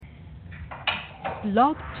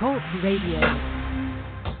Blog Talk Radio.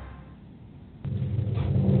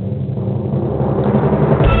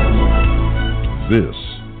 This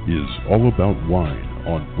is All About Wine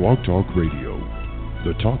on Blog Talk Radio,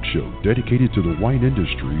 the talk show dedicated to the wine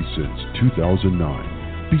industry since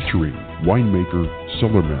 2009, featuring winemaker,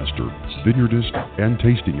 cellar master, vineyardist, and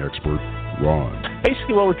tasting expert, Ron.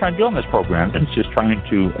 Basically what we're trying to do on this program is just trying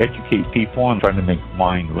to educate people and trying to make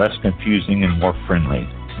wine less confusing and more friendly.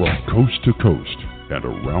 From coast to coast and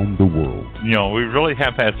around the world. You know, we really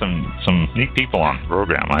have had some neat people on the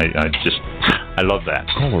program. I love that.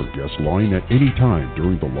 Call our guest line at any time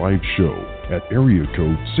during the live show at area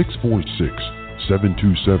code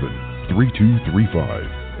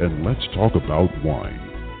 646-727-3235, and let's talk about wine.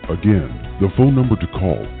 Again, the phone number to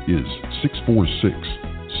call is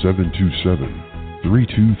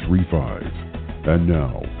 646-727-3235. And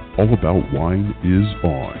now, All About Wine is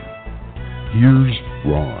on. Here's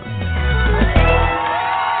Ron.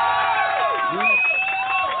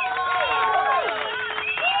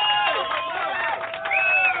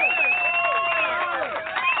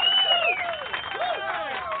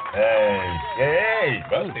 Hey,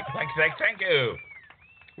 Busty, thank you.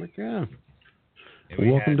 Yeah.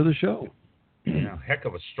 Welcome to the show. Heck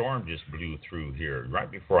of a storm just blew through here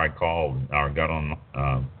right before I called or got on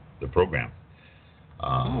the program.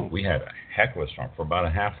 We had a heck of a storm for about a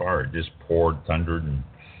half hour. It just poured, thundered, and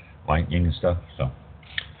lightning and stuff.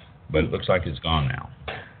 But it looks like it's gone now.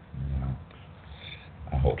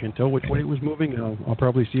 I hope. Can't tell which way it was moving. I'll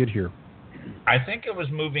probably see it here. I think it was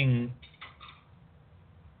moving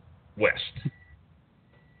west.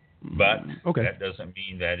 But that doesn't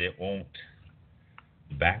mean that it won't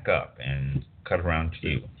back up and cut around to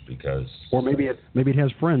you, because... Or maybe it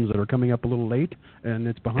has friends that are coming up a little late, and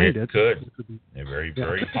it's behind it. It could. Very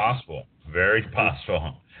possible. Very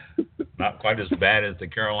possible. Not quite as bad as the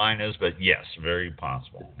Carolinas, but yes, very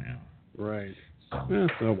possible. Yeah. Right. Oh well.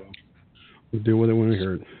 We'll deal with it when we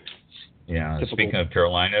hear it. Yeah, Speaking of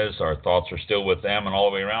Carolinas, our thoughts are still with them, and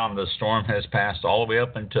all the way around, the storm has passed all the way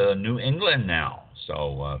up into New England now.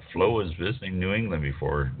 So Flo is visiting New England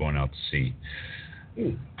before going out to sea.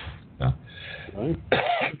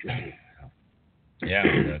 Yeah,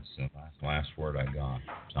 that's the last word I got.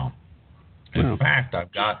 So, in fact,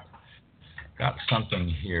 I've got something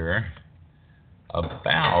here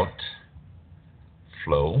about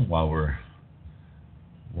Flo while we're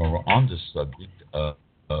on the subject of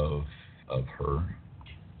her.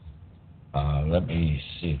 Let me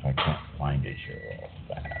see if I can't find it here real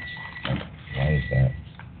fast. Why is that?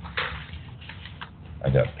 I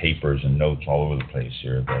got papers and notes all over the place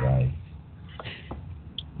here that I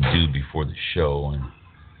do before the show, and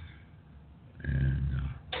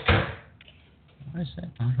why is that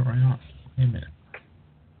not around? Wait a minute.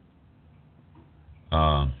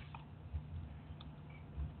 Well,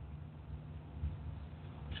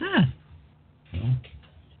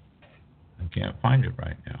 I can't find it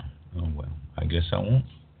right now. Oh well, I guess I won't.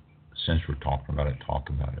 Since we're talking about it, talk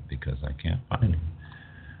about it, because I can't find it.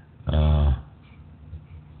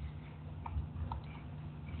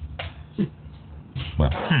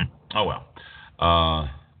 Oh well.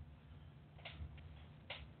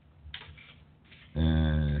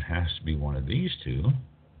 And it has to be one of these two,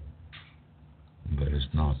 but it's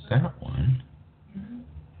not that one. I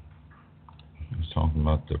was talking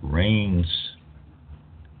about the rains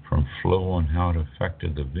from Flo and how it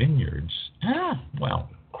affected the vineyards. Well,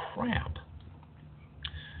 crap.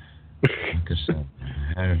 Like I said,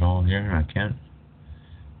 I had it all here, and I can't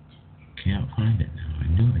find it now. I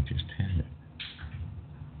knew I just had it.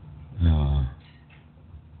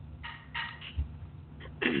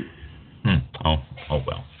 Oh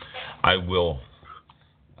well. I will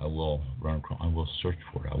run across. I will search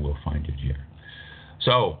for it. I will find it here.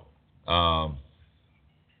 So,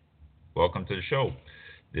 welcome to the show.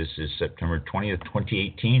 This is September 20th,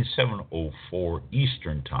 2018, 7:04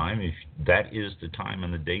 Eastern Time. If that is the time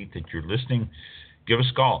and the date that you're listening, give us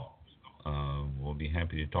a call. We'll be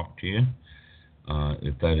happy to talk to you.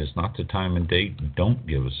 If that is not the time and date, don't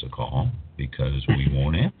give us a call, because we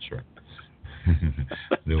won't answer.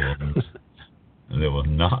 There will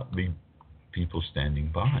not be people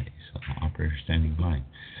standing by, operators standing by.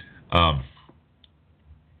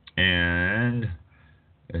 And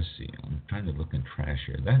let's see, I'm trying to look in trash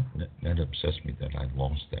here. That upsets me that I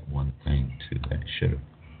lost that one thing too. That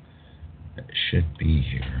should be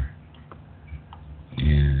here.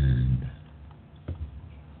 And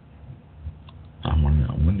I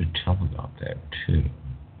want to tell about that too.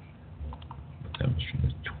 But that was from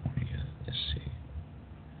the 20th. Let's see.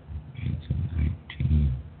 18,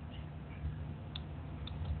 19.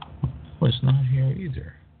 Oh, it's not here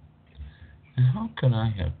either. How can I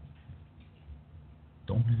have?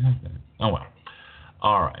 Don't have that. Oh well.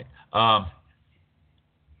 All right.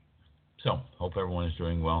 So hope everyone is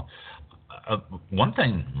doing well. One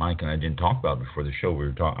thing Mike and I didn't talk about before the show,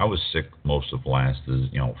 I was sick most of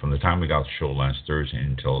from the time we got the show last Thursday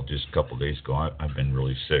until just a couple of days ago. I've been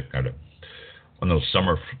really sick. I had one of those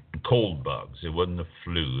summer cold bugs. It wasn't the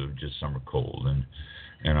flu, it was just summer cold,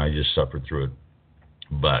 and I just suffered through it.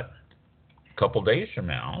 But a couple of days from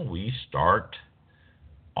now, we start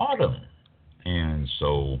autumn, and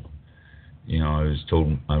so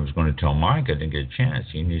I was going to tell Mike I didn't get a chance.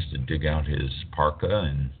 He needs to dig out his parka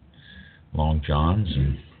and long johns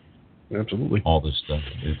and absolutely all this stuff,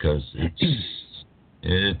 because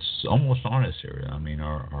it's almost on us here. I mean,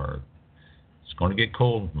 our it's going to get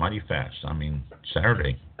cold mighty fast. I mean,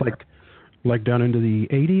 Saturday, like down into the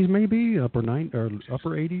 80s, maybe upper 80s,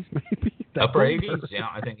 maybe upper 80s. Yeah,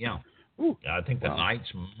 I think Ooh, I think the nights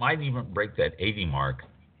might even break that 80 mark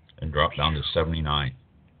and drop down to 79.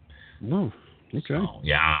 No, okay. So,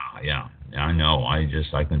 yeah, I know. I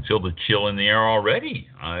can feel the chill in the air already.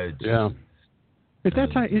 It's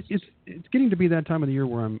that time. It's getting to be that time of the year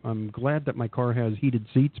where I'm glad that my car has heated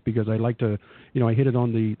seats, because I like to, I hit it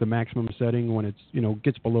on the maximum setting when it's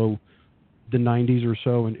gets below the 90s or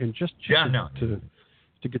so, and just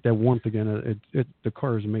to get that warmth again. The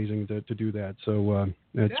car is amazing to do that. So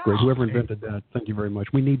it's great. Whoever invented that, thank you very much.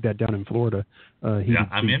 We need that down in Florida. Heated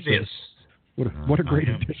I'm seats, envious. What a great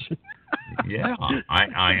addition. Yeah,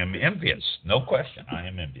 I am envious. No question, I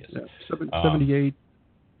am envious. Yeah, 78,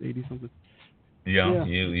 80 something. Yeah.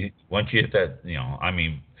 You once you hit that,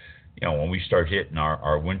 when we start hitting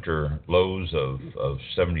our winter lows of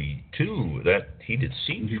 72, that heated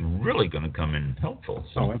seat's really going to come in helpful.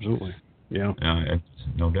 So. Oh, absolutely. Yeah.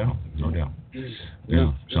 No doubt.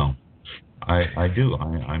 Yeah. So, I do.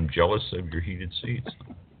 I'm jealous of your heated seats.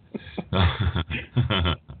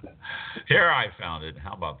 Here, I found it.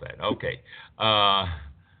 How about that? Okay.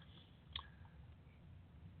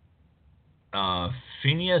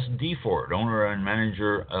 Phineas Deford, owner and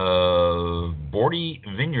manager of Bordy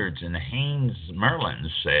Vineyards in Haines, Maryland,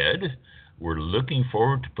 said, "We're looking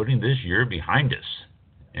forward to putting this year behind us."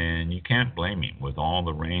 And you can't blame him with all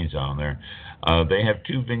the rains out there. They have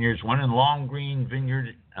two vineyards, one in Long Green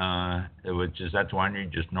Vineyard, that's winery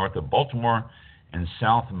just north of Baltimore, and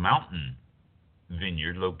South Mountain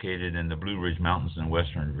Vineyard, located in the Blue Ridge Mountains in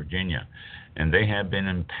western Virginia. And they have been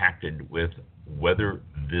impacted with weather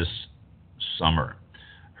this summer.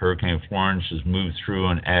 Hurricane Florence has moved through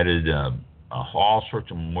and added all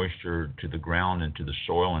sorts of moisture to the ground and to the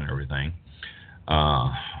soil and everything.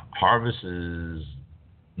 Harvest is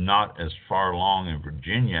not as far along in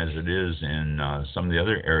Virginia as it is in some of the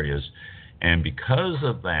other areas. And because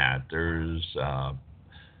of that, there's a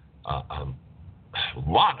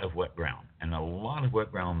lot of wet ground. And a lot of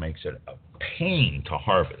wet ground makes it a pain to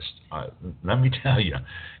harvest. Let me tell you,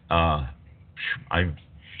 I've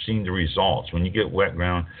seen the results. When you get wet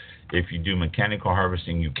ground, if you do mechanical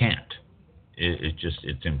harvesting, you can't.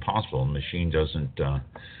 It's impossible. The machine doesn't,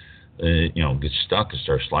 get stuck and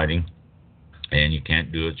start sliding, and you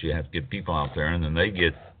can't do it. So you have to get people out there, and then they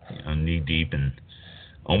get knee deep and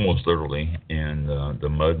almost literally in the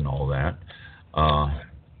mud and all that.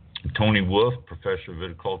 Tony Wolf, professor of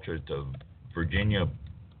viticulture at the Virginia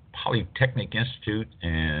Polytechnic Institute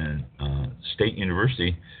and State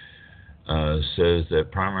University, says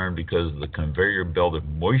that primarily because of the conveyor belt of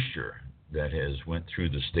moisture that has went through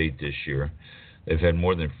the state this year, they've had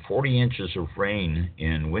more than 40 inches of rain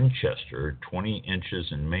in Winchester, 20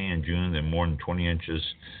 inches in May and June, and more than 20 inches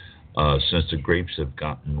since the grapes have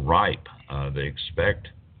gotten ripe. They expect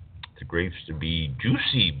the grapes to be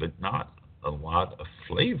juicy, but not a lot of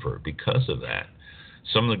flavor because of that.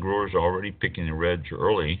 Some of the growers are already picking the reds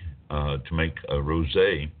early to make a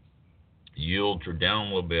rosé. Yields are down a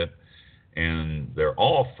little bit, and they're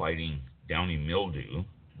all fighting downy mildew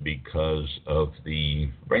because of the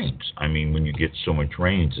rains. I mean, when you get so much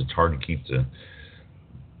rains, it's hard to keep the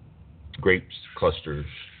grapes clusters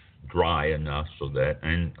dry enough so that,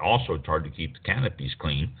 and also it's hard to keep the canopies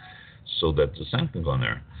clean so that the sun can go in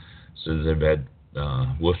there. So they've had,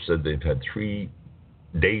 Wolf said they've had 3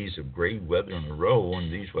 days of great weather in a row,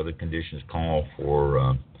 and these weather conditions call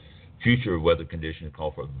for future weather conditions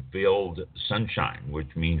call for veiled sunshine, which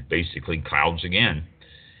means basically clouds again,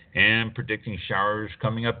 and predicting showers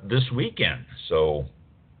coming up this weekend. So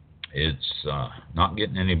it's not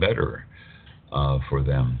getting any better for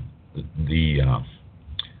them.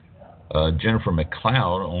 Jennifer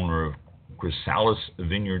McLeod, owner of Chrysalis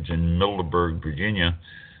Vineyards in Middleburg, Virginia,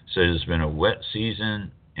 says it's been a wet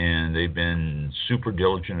season and they've been super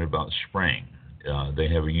diligent about spraying. They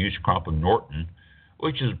have a huge crop of Norton,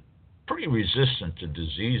 which is pretty resistant to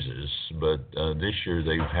diseases, but this year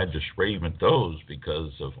they've had to spray even those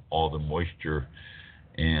because of all the moisture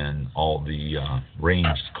and all the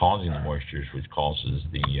rains causing the moistures, which causes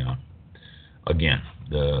the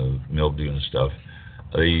mildew and stuff.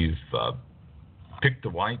 They've picked the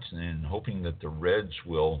whites and hoping that the reds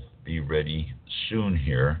will be ready soon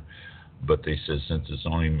here, but they said since it's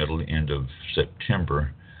only end of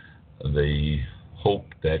September, they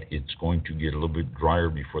hope that it's going to get a little bit drier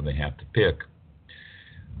before they have to pick.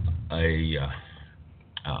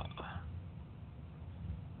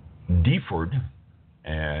 Deford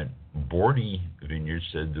at Bordy Vineyard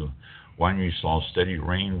said the winery saw steady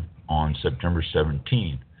rain on September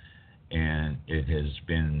 17th, and it has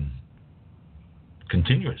been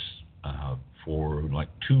continuous for like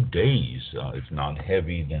 2 days, if not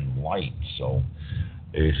heavy then light. So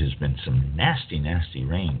it has been some nasty, nasty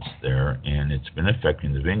rains there, and it's been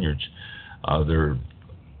affecting the vineyards.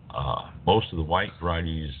 Most of the white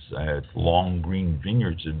varieties at Long Green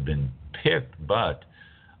Vineyards have been picked, but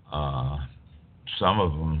some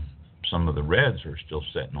of the reds are still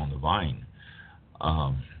sitting on the vine.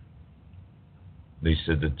 They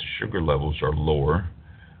said that the sugar levels are lower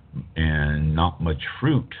and not much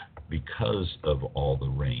fruit because of all the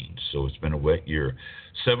rain. So it's been a wet year.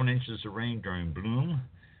 7 inches of rain during bloom,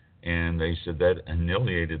 and they said that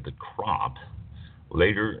annihilated the crop.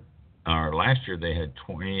 Last year they had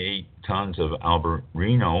 28 tons of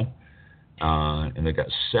Albarino, and they got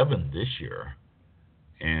 7 this year.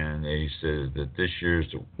 And they said that this year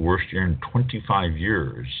is the worst year in 25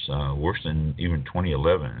 years, worse than even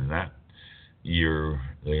 2011. And that year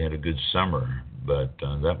they had a good summer, but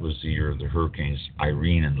that was the year of the hurricanes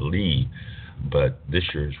Irene and Lee. But this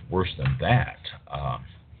year is worse than that.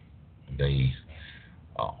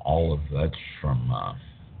 All of that's from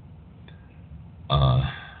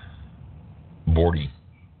Bordy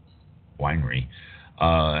Winery.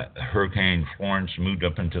 Hurricane Florence moved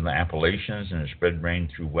up into the Appalachians and it spread rain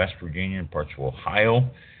through West Virginia and parts of Ohio.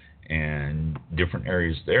 And different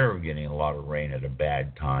areas there are getting a lot of rain at a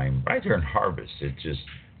bad time. Right there in harvest, it's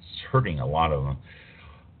hurting a lot of them.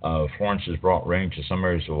 Florence has brought rain to some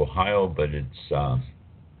areas of Ohio, but it's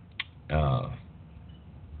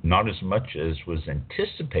not as much as was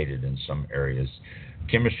anticipated in some areas.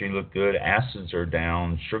 Chemistry looked good, acids are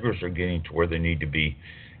down, sugars are getting to where they need to be.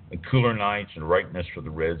 Cooler nights and ripeness for the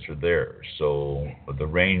reds are there. So the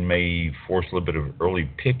rain may force a little bit of early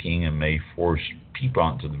picking and may force people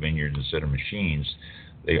onto the vineyards instead of machines.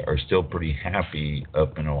 They are still pretty happy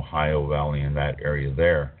up in Ohio Valley in that area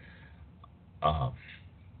there. Hans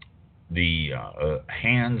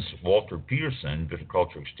Walter Peterson,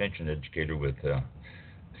 viticulture extension educator with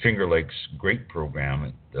Finger Lakes Grape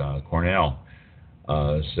Program at Cornell,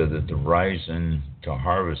 said that the Horizon to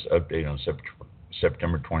Harvest update on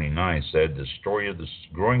September 29 said the story of the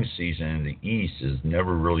growing season in the East is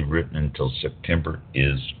never really written until September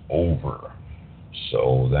is over.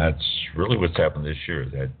 So that's really what's happened this year.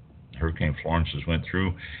 That Hurricane Florence went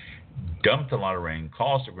through, dumped a lot of rain,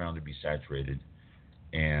 caused the ground to be saturated,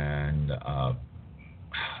 and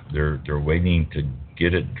they're waiting to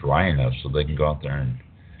get it dry enough so they can go out there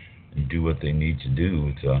and do what they need to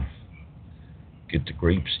do to get the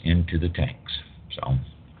grapes into the tanks. So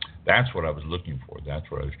that's what I was looking for.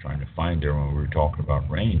 That's what I was trying to find there when we were talking about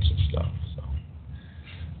rains and stuff. So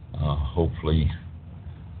hopefully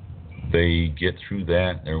they get through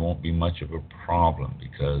that. There won't be much of a problem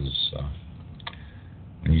because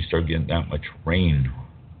when you start getting that much rain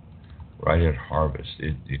right at harvest,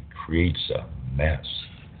 it creates a mess.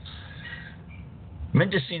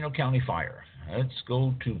 Mendocino County Fire. Let's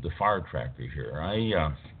go to the fire tracker here.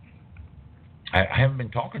 I haven't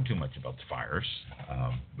been talking too much about the fires,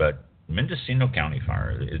 but Mendocino County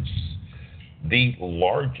Fire, it's the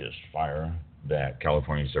largest fire that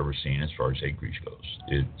California's ever seen as far as acreage goes.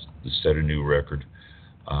 It set a new record.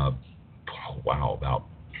 About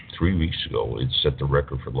 3 weeks ago, it set the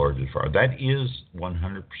record for the largest fire. That is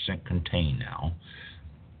 100% contained now,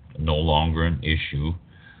 no longer an issue.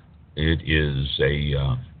 It is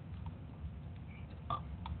a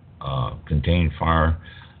contained fire.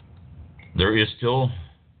 There is still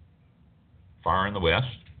fire in the west,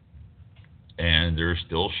 and there's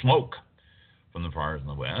still smoke from the fires in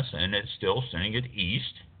the west, and it's still sending it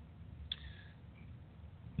east.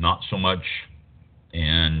 Not so much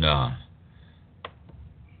in,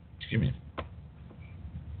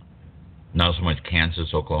 not so much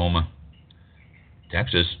Kansas, Oklahoma,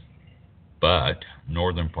 Texas, but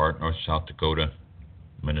northern part, North South Dakota,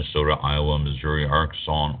 Minnesota, Iowa, Missouri,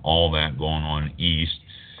 Arkansas, and all that going on east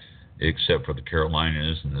except for the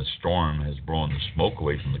Carolinas, and the storm has blown the smoke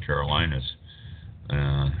away from the Carolinas,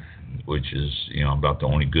 which is, about the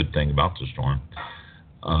only good thing about the storm,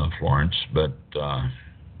 Florence. But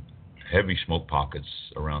heavy smoke pockets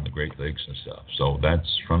around the Great Lakes and stuff. So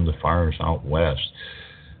that's from the fires out west.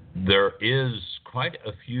 There is quite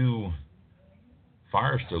a few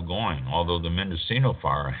fires still going, although the Mendocino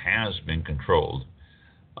fire has been controlled.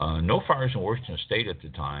 No fires in Washington State at the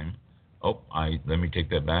time. Let me take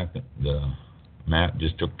that back. The map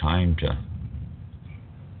just took time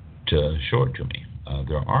to show it to me.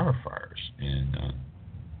 There are fires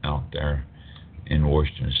out there in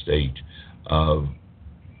Washington State.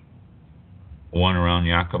 One around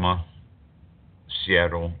Yakima,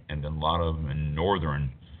 Seattle, and then a lot of them in northern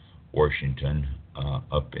Washington,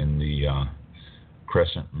 up in the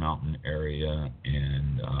Crescent Mountain area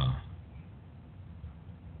and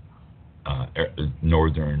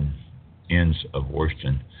northern ends of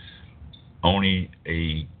Washington. Only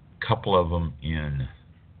a couple of them in.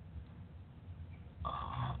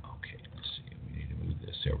 Let's see. We need to move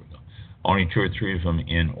this. There we go. Only 2 or 3 of them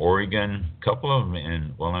in Oregon. A couple of them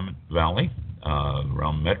in Willamette Valley,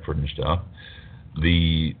 around Medford and stuff.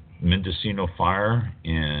 The Mendocino fire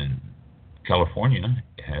in California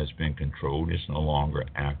has been controlled. It's no longer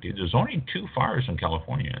active. There's only 2 fires in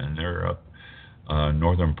California, and they're up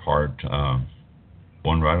northern part,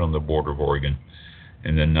 one right on the border of Oregon,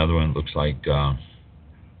 and then another one looks like,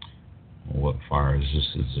 what fire is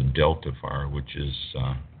this? It's a Delta fire, which is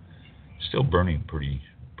still burning pretty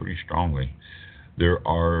strongly. There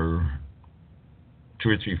are 2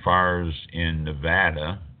 or 3 fires in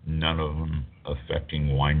Nevada, none of them affecting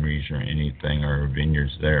wineries or anything or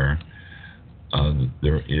vineyards there.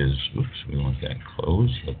 There is, we want that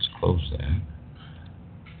closed. Let's close that.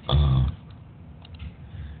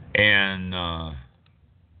 And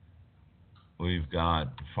we've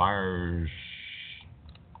got fires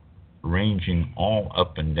ranging all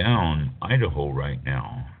up and down Idaho right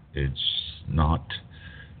now. It's not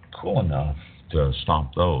cool enough to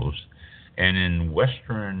stop those. And in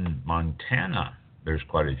western Montana, there's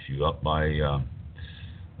quite a few up by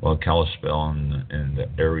Kalispell and the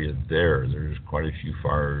area there. There's quite a few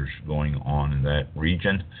fires going on in that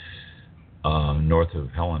region, north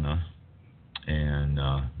of Helena and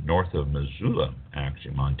north of Missoula,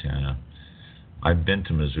 actually, Montana. I've been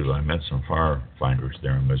to Missoula. I met some firefighters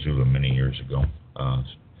there in Missoula many years ago.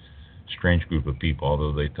 Strange group of people,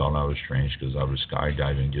 although they thought I was strange because I was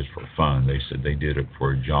skydiving just for fun. They said they did it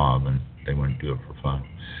for a job and they wouldn't do it for fun.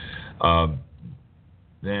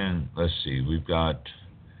 Then, let's see, we've got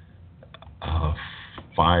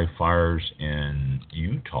 5 fires in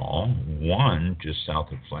Utah, 1 just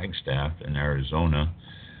south of Flagstaff in Arizona,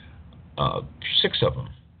 6 of them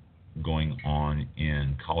going on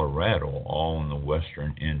in Colorado, all on the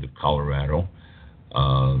western end of Colorado.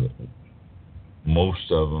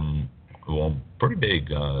 Most of them, pretty big.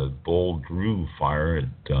 Bull Drew fire at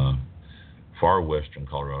far western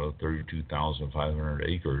Colorado, 32,500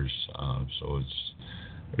 acres. So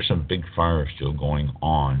there's some big fires still going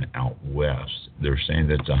on out west. They're saying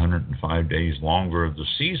that it's 105 days longer of the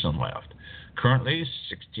season left. Currently,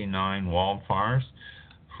 69 wildfires.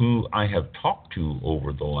 Who I have talked to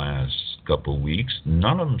over the last couple of weeks,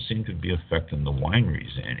 none of them seem to be affecting the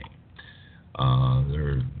wineries any.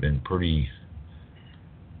 They've been pretty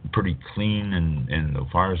clean, and the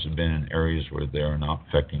fires have been in areas where they are not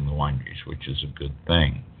affecting the wineries, which is a good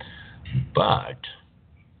thing. But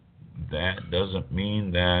that doesn't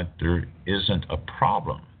mean that there isn't a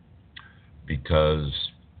problem, because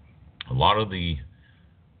a lot of the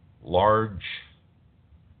large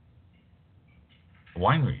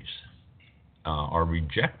wineries are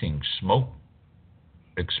rejecting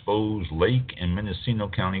smoke-exposed Lake and Mendocino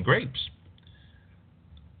County grapes.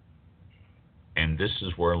 And this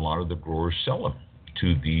is where a lot of the growers sell them,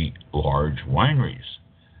 to the large wineries.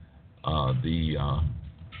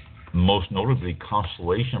 Most notably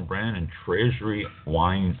Constellation Brand and Treasury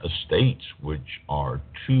Wine Estates, which are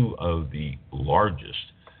 2 of the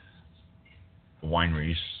largest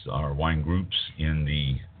wineries or wine groups in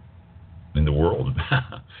the world,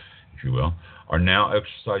 if you will, are now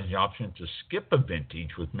exercising the option to skip a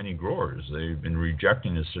vintage with many growers. They've been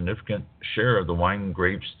rejecting a significant share of the wine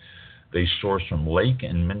grapes they source from Lake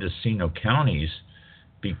and Mendocino counties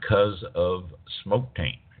because of smoke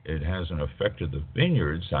taint. It hasn't affected the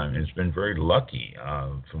vineyards. I mean, it's been very lucky.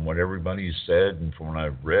 From what everybody's said and from what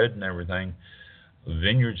I've read and everything,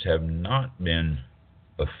 vineyards have not been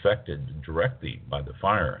affected directly by the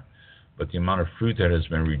fire. But the amount of fruit that has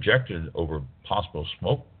been rejected over possible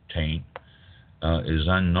smoke taint is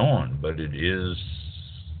unknown. But it is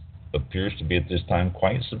appears to be at this time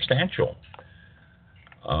quite substantial.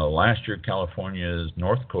 Last year, California's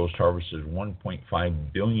North Coast harvested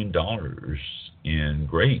 $1.5 billion in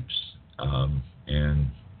grapes.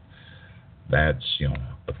 And that's,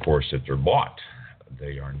 of course, if they're bought.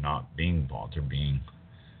 They are not being bought. They're being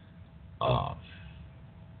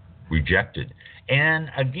rejected. And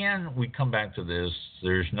again, we come back to this.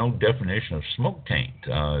 There's no definition of smoke taint.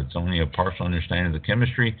 It's only a partial understanding of the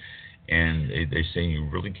chemistry. And they say you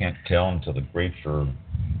really can't tell until the grapes are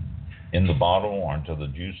in the bottle or until the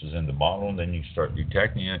juice is in the bottle, and then you start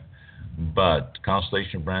detecting it. But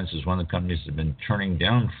Constellation Brands is one of the companies that have been turning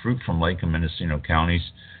down fruit from Lake and Mendocino counties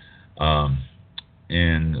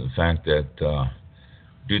in the fact that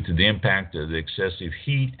due to the impact of the excessive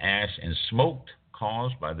heat, ash, and smoke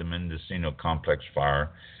caused by the Mendocino Complex fire,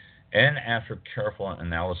 and after careful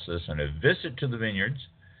analysis and a visit to the vineyards,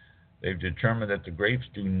 they've determined that the grapes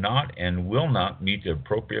do not and will not meet the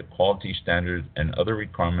appropriate quality standards and other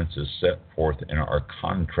requirements as set forth in our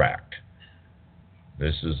contract.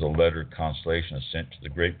 This is a letter Constellation sent to the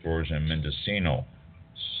grape growers in Mendocino.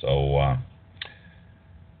 So,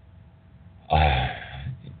 I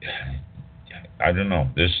don't know.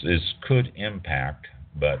 This could impact,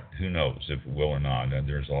 but who knows if it will or not. And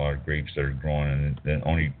there's a lot of grapes that are growing, and the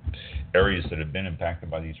only areas that have been impacted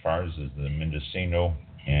by these fires is the Mendocino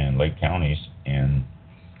and Lake counties, and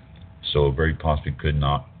so very possibly could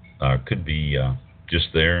be just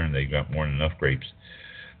there, and they got more than enough grapes.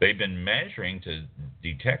 They've been measuring to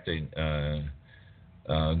detect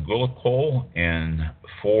glycol and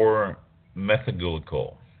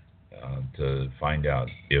 4-methylglycol to find out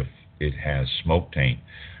if it has smoke taint.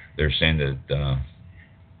 They're saying that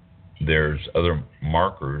there's other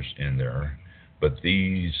markers in there, but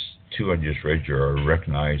these two I just read you are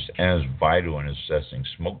recognized as vital in assessing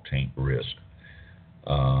smoke taint risk.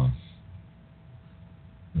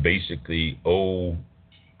 Basically,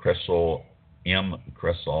 O-cresol,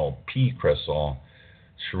 M-cresol, P-cresol,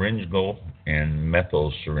 syringol, and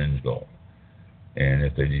methylsyringol. And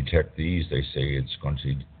if they detect these, they say it's going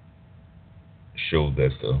to show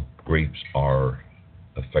that the grapes are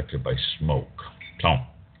affected by smoke. So,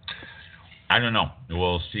 I don't know.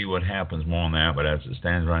 We'll see what happens more on that, but as it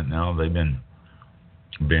stands right now, they've been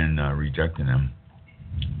rejecting them.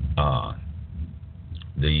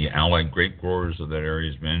 The allied grape growers of that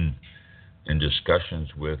area has been in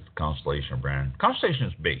discussions with Constellation Brand. Constellation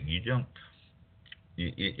is big.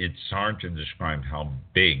 It's hard to describe how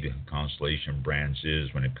big Constellation Brands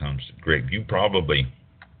is when it comes to grape.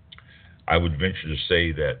 I would venture to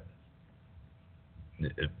say that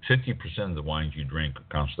 50% of the wines you drink are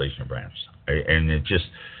Constellation Brands, and it just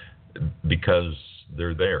because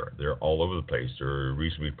they're there. They're all over the place. They're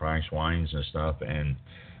reasonably priced wines and stuff, and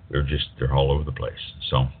they're all over the place.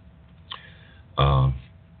 So,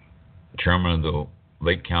 Chairman of the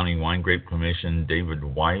Lake County Wine Grape Commission, David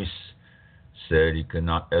Weiss, said he could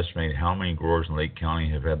not estimate how many growers in Lake County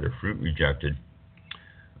have had their fruit rejected,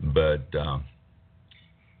 but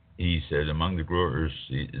he said among the growers,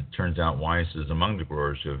 it turns out Weiss is among the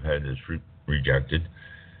growers who have had his fruit rejected.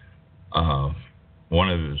 One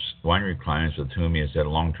of his winery clients with whom he has had a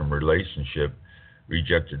long-term relationship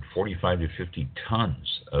rejected 45 to 50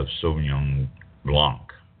 tons of Sauvignon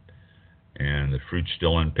Blanc. And the fruit's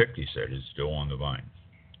still unpicked, he said. It's still on the vine.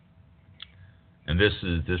 And this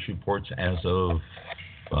report's as of,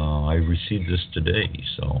 I received this today,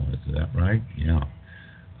 so is that right? Yeah.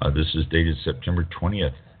 This is dated September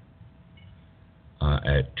 20th.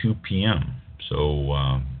 At 2 p.m. So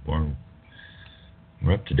we're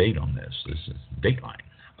up to date on this. This is Dateline.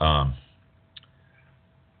 I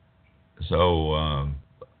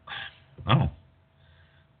don't know.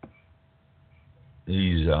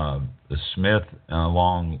 He's Smith,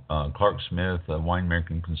 Clark Smith, a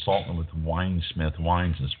winemaking consultant with Winesmith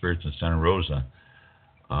Wines and Spirits in Santa Rosa,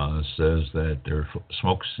 says that they're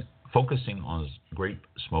focusing on grape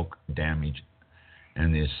smoke damage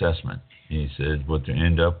and the assessment. He said what they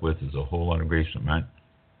end up with is a whole lot of grapes that might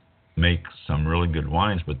make some really good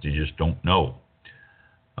wines, but they just don't know.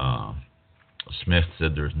 Smith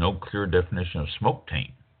said there's no clear definition of smoke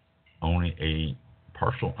taint, only a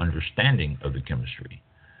partial understanding of the chemistry.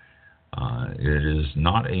 It is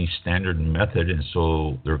not a standard method, and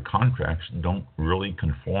so their contracts don't really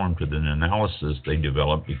conform to the analysis they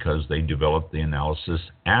developed because they developed the analysis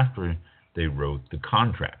after they wrote the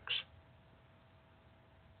contracts.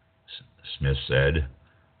 Smith said,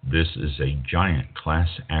 this is a giant class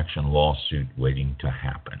action lawsuit waiting to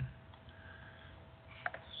happen.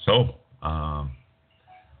 So,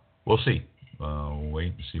 we'll see.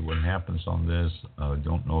 Wait and see what happens on this.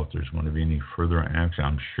 Don't know if there's going to be any further action.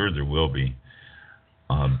 I'm sure there will be.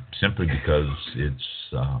 simply because it's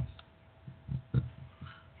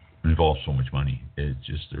involves so much money. It's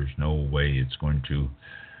just there's no way it's going to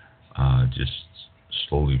just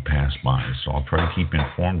slowly pass by. So I'll try to keep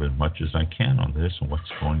informed as much as I can on this and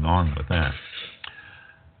what's going on with that.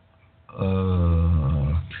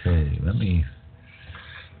 Okay, let me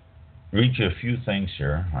read you a few things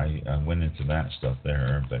here. I went into that stuff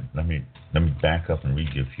there, but let me back up and read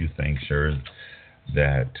you a few things here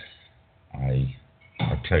that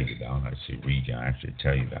I'll tell you about. I say read you, I actually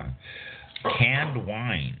tell you about. Canned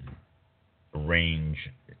wine range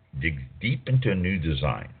digs deep into a new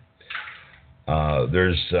design.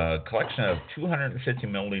 There's a collection of 250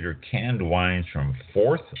 milliliter canned wines from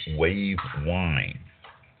Fourth Wave Wine.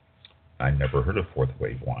 I never heard of Fourth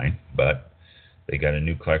Wave Wine, but they got a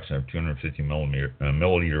new collection of 250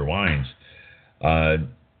 milliliter wines.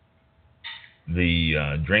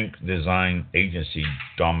 The drink design agency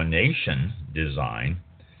Domination Design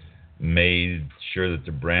made sure that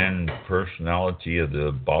the brand personality of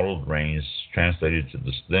the bottled range translated to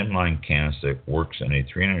the slimline cans that works in a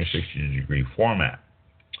 360-degree format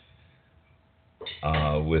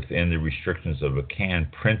within the restrictions of a can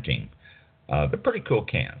printing. They're pretty cool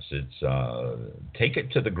cans. It's Take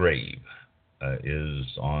It to the Grave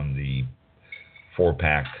is on the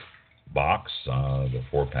 4-pack box, the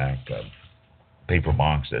 4-pack paper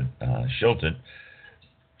box that shields it.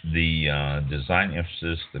 The design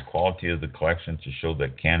emphasizes the quality of the collection to show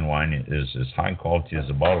that canned wine is as high quality as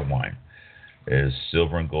a bottled wine. It is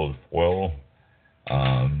silver and gold foil.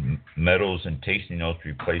 Metals and tasting notes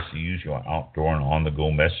replace the usual outdoor and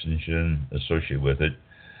on-the-go messaging associated with it.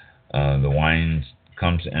 The wine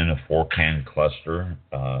comes in a 4-can cluster.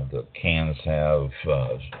 The cans have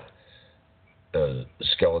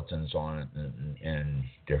skeletons on it and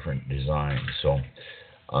different designs. So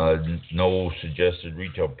no suggested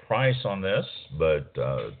retail price on this, but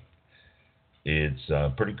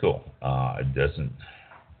it's pretty cool. It doesn't.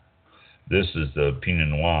 This is the Pinot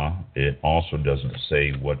Noir. It also doesn't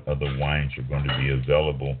say what other wines are going to be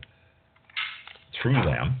available through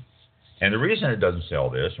them. And the reason it doesn't say all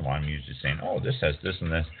this, and why I'm usually saying, oh, this has this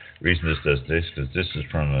and this, the reason this does this, because this is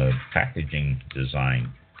from a packaging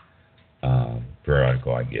design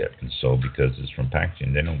periodical I get. And so because it's from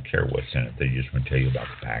packaging, they don't care what's in it. They just want to tell you about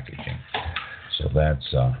the packaging. So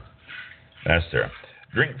that's there.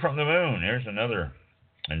 Drink from the Moon. Here's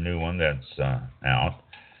a new one that's out.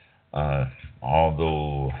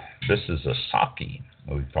 Although this is a sake.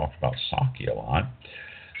 We've talked about sake a lot.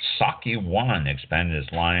 Sake One expanded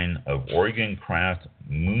its line of Oregon Craft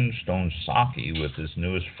Moonstone Sake with its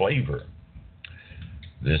newest flavor.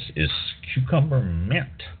 This is cucumber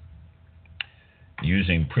mint.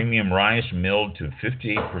 Using premium rice milled to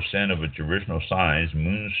 58% of its original size,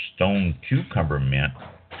 Moonstone Cucumber Mint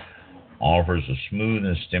offers a smooth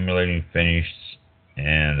and stimulating finish,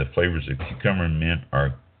 and the flavors of cucumber and mint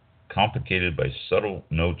are complicated by subtle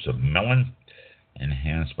notes of melon,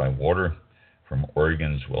 enhanced by water from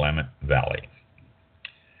Oregon's Willamette Valley.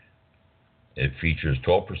 It features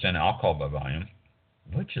 12% alcohol by volume,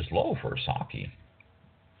 which is low for a sake,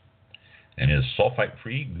 and is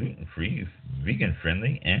sulfite-free, gluten-free,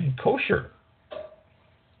 vegan-friendly, and kosher.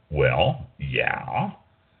 Well, yeah.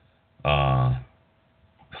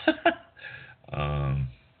 It's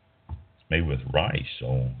made with rice,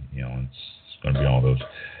 so, it's going to be all those.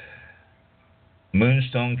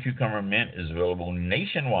 Moonstone Cucumber Mint is available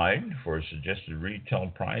nationwide for a suggested retail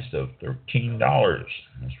price of $13.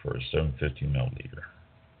 That's for a 750 milliliter.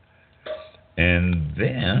 And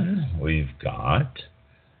then we've got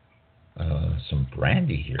some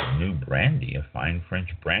brandy here, new brandy, a fine French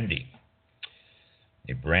brandy.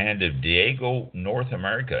 A brand of Diageo North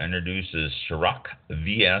America introduces Ciroc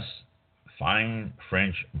VS Fine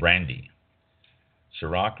French Brandy.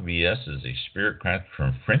 Ciroc VS is a spirit crafted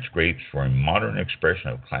from French grapes for a modern expression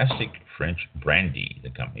of classic French brandy, the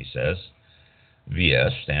company says.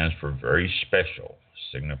 VS stands for very special,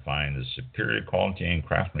 signifying the superior quality and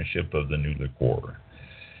craftsmanship of the new liqueur.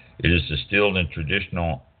 It is distilled in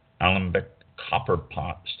traditional Alembic copper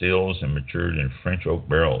pot stills and matured in French oak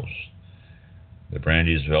barrels. The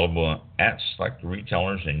brandy is available at select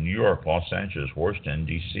retailers in New York, Los Angeles, Washington,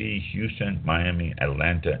 D.C., Houston, Miami,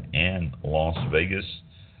 Atlanta, and Las Vegas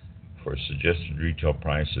for a suggested retail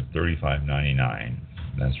price of $35.99.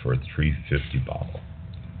 That's for a $3.50 bottle.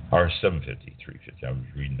 Or $7.50, $3.50. I was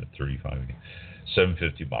reading the $35.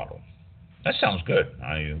 $7.50 bottle. That sounds good.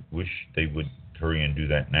 I wish they would hurry and do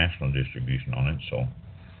that national distribution on it, so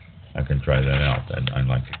I can try that out. I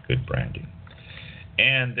like a good brandy.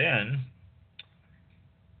 And then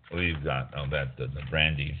we've got the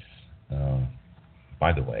brandy,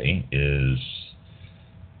 by the way, is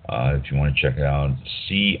If you want to check it out,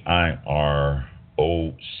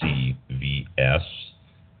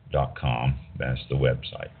 CIROCVS.com. That's the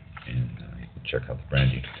website. And you can check out the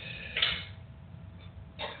brandy.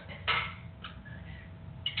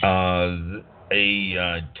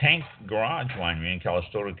 A Tank Garage winery in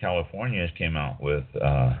Calistoga, California, came out with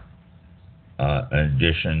an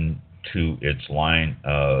addition to its line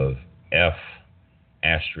of F*CK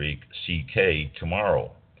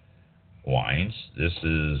Tomorrow wines. This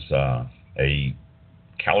is a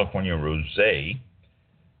California rosé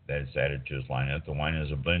that is added to his lineup. The wine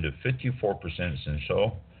is a blend of 54%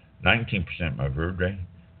 Cinsault, 19% Mourvedre,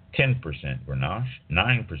 10% Grenache,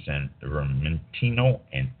 9% Vermentino,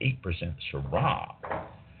 and 8% Syrah.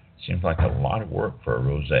 Seems like a lot of work for a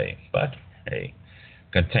rosé, but hey,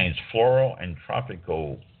 contains floral and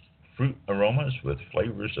tropical fruit aromas with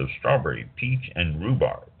flavors of strawberry, peach, and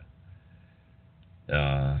rhubarb.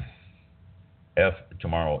 F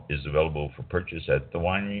Tomorrow is available for purchase at the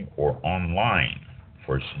winery or online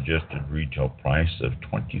for a suggested retail price of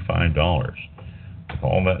 $25. With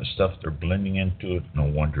all that stuff they're blending into it, no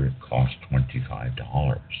wonder it costs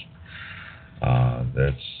 $25.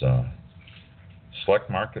 That's select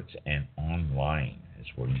markets and online is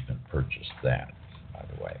where you can purchase that, by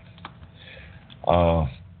the way.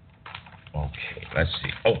 Okay, let's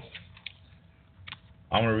see. Oh,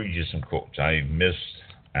 I'm going to read you some quotes. I missed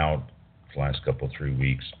out the last 3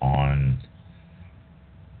 weeks on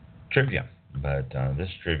trivia, but this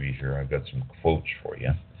trivia here, I've got some quotes for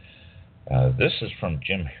you. This is from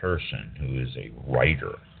Jim Harrison, who is a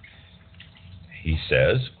writer. He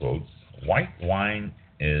says, quote, "White wine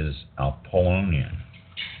is Apollonian,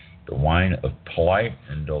 the wine of polite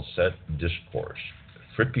and dulcet discourse,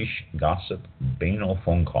 frippish gossip, banal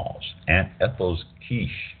phone calls, Aunt Ethel's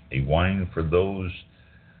quiche, a wine for those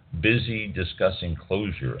busy discussing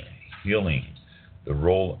closure, healing, the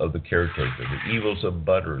role of the caretaker, the evils of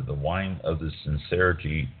butter, the wine of the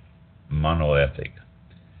sincerity monolithic.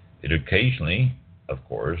 It occasionally, of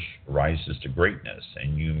course, rises to greatness,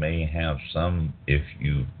 and you may have some if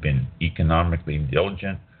you've been economically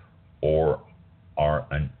diligent or are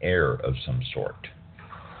an heir of some sort.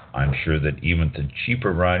 I'm sure that even the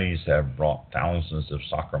cheaper varieties have brought thousands of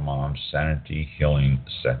soccer moms sanity, healing,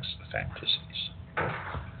 sex fantasies."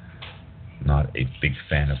 Not a big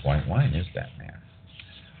fan of white wine, is that man?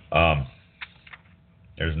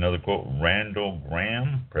 There's another quote. Randall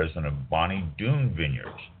Graham, president of Bonnie Doon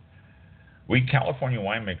Vineyards. "We California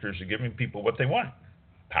winemakers are giving people what they want.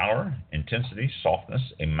 Power, intensity,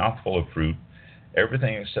 softness, a mouthful of fruit,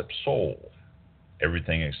 everything except soul,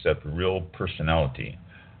 everything except real personality.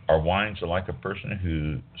 Our wines are like a person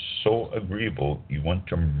who's so agreeable you want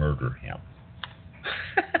to murder him."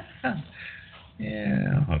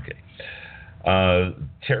 Yeah, okay.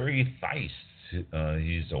 Terry Theis,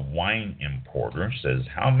 he's a wine importer, says,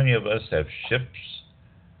 "How many of us have ships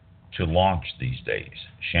to launch these days?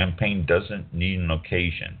 Champagne doesn't need an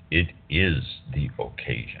occasion. It is the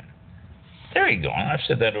occasion." There you go. I've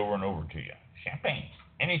said that over and over to you. Champagne,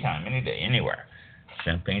 anytime, any day, anywhere.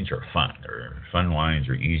 Champagnes are fun. They're fun wines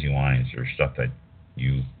or easy wines or stuff that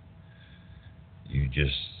you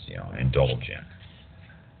just, indulge in.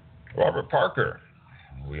 Robert Parker.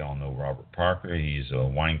 We all know Robert Parker. He's a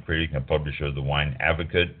wine critic and publisher of the Wine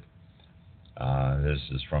Advocate. This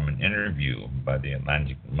is from an interview by the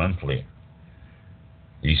Atlantic Monthly.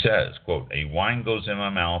 He says, quote, "A wine goes in my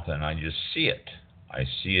mouth and I just see it. I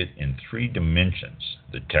see it in 3 dimensions,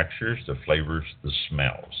 the textures, the flavors, the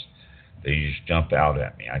smells. They just jump out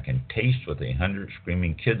at me. I can taste with 100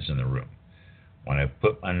 screaming kids in the room. When I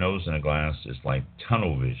put my nose in a glass, it's like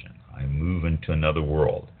tunnel vision. I move into another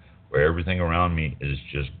world where everything around me is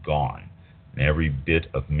just gone, and every bit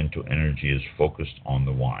of mental energy is focused on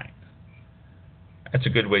the wine." That's a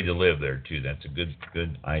good way to live there, too. That's a good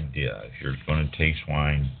idea. If you're going to taste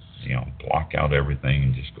wine, block out everything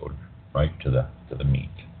and just go right to the meat.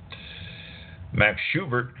 Max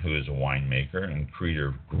Schubert, who is a winemaker and creator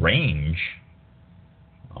of Grange,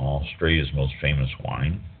 Australia's most famous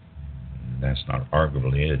wine. That's not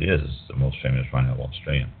arguably, it is the most famous wine of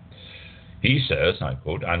Australia. He says, I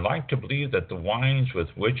quote, "I like to believe that the wines with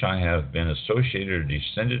which I have been associated are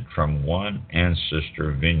descended from one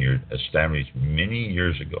ancestor vineyard established many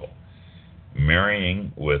years ago,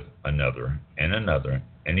 marrying with another,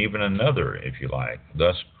 and even another, if you like,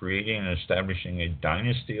 thus creating and establishing a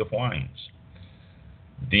dynasty of wines.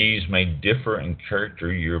 These may differ in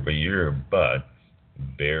character year by year, but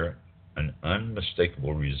bear an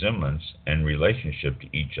unmistakable resemblance and relationship to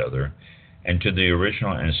each other and to the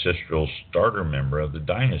original ancestral starter member of the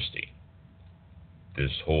dynasty.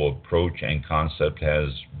 This whole approach and concept has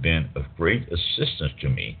been of great assistance to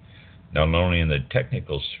me, not only in the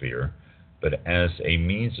technical sphere, but as a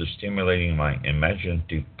means of stimulating my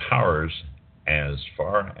imaginative powers as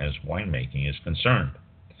far as winemaking is concerned.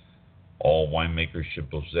 All winemakers should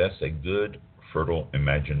possess a good, fertile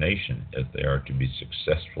imagination if they are to be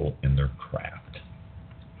successful in their craft.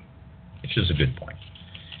 Which is a good point.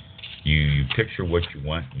 You picture what you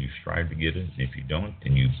want, and you strive to get it, and if you don't,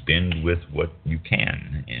 then you bend with what you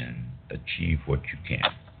can and achieve what you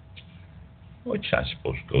can. Which I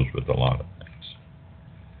suppose goes with a lot of things.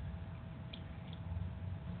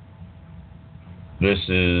 This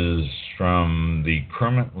is from the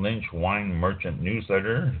Kermit Lynch Wine Merchant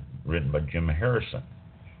Newsletter, written by Jim Harrison.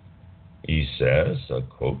 He says,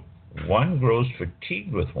 quote, "One grows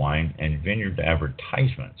fatigued with wine and vineyard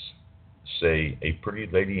advertisements. Say, a pretty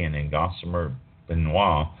lady in a gossamer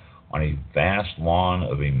Benoit on a vast lawn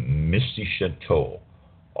of a misty chateau,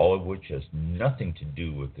 all of which has nothing to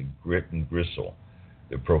do with the grit and gristle,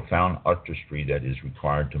 the profound artistry that is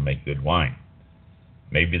required to make good wine.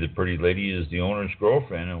 Maybe the pretty lady is the owner's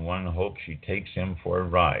girlfriend, and one hopes she takes him for a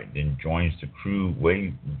ride, then joins the crew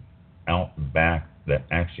way out back that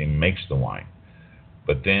actually makes the wine.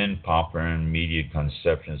 But then popular and media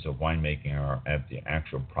conceptions of winemaking are at the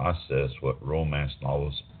actual process what romance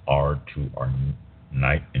novels are to our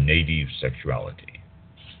native sexuality."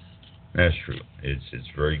 That's true. It's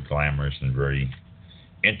very glamorous and very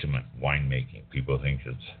intimate winemaking. People think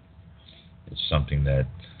it's something that,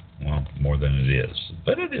 well, more than it is.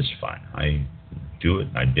 But it is fun. I do it,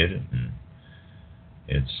 and I did it, and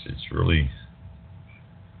it's really,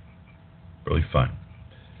 really fun.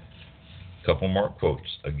 A couple more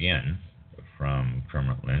quotes, again, from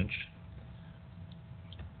Kermit Lynch.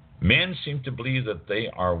 "Men seem to believe that they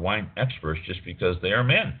are wine experts just because they are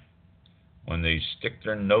men. When they stick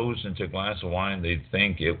their nose into a glass of wine, they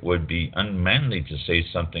think it would be unmanly to say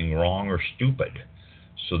something wrong or stupid,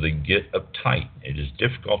 so they get uptight. It is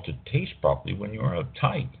difficult to taste properly when you are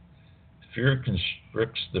uptight. Fear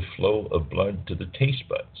constricts the flow of blood to the taste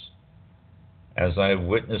buds. As I have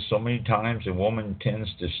witnessed so many times, a woman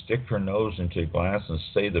tends to stick her nose into a glass and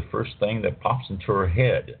say the first thing that pops into her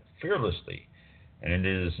head, fearlessly, and it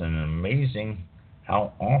is amazing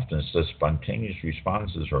how often such spontaneous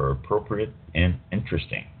responses are appropriate and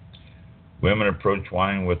interesting. Women approach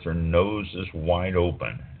wine with their noses wide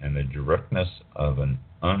open, and the directness of an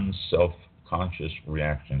unself-conscious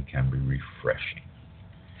reaction can be refreshing."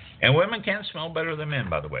 And women can smell better than men,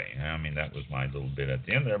 by the way. I mean, that was my little bit at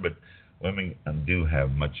the end there, but women do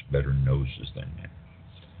have much better noses than men.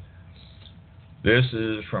 This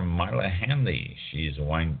is from Mila Hanley. She's a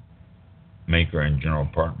winemaker and general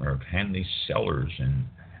partner of Hanley Cellars in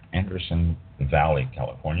Anderson Valley,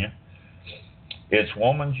 California. "It's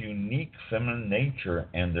woman's unique feminine nature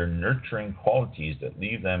and their nurturing qualities that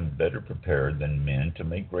leave them better prepared than men to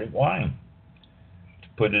make great wine. To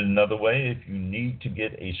put it another way, if you need to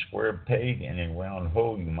get a square peg in a round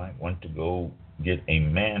hole, you might want to go get a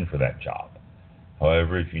man for that job.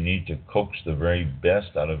 However, if you need to coax the very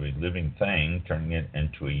best out of a living thing, turning it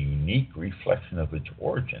into a unique reflection of its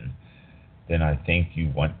origin, then I think you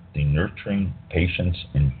want the nurturing, patience,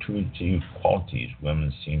 intuitive qualities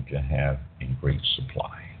women seem to have in great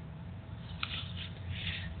supply."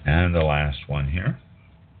 And the last one here.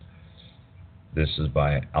 This is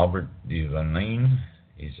by Albert de Valine.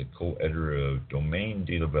 He's a co-editor of Domaine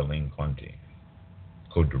de la Valine Conti.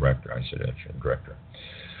 Co-director, I said actually, director.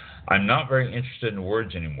 "I'm not very interested in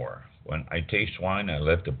words anymore. When I taste wine, I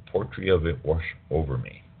let the poetry of it wash over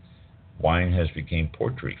me. Wine has become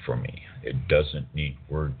poetry for me. It doesn't need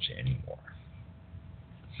words anymore."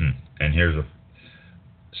 And here's a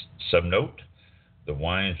subnote. "The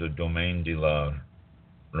wines of Domaine de la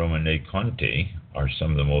Romane Conti are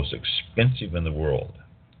some of the most expensive in the world.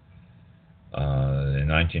 In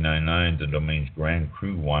 1999, the Domaine's Grand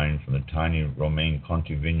Cru wine from the tiny Romaine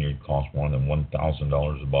Conti vineyard cost more than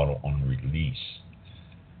 $1,000 a bottle on release,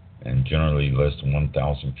 and generally less than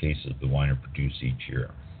 1,000 cases of the wine are produced each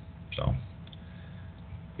year." So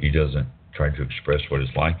he doesn't try to express what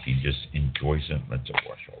it's like. He just enjoys it and lets it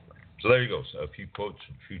wash over him. So there you go. So a few quotes,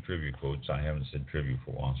 a few trivia quotes. I haven't said trivia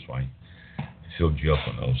for a while, so I filled you up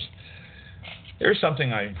on those. There's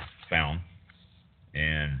something I found,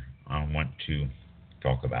 and I want to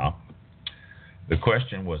talk about. The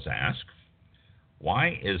question was asked,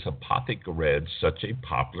 why is Apotheca Red such a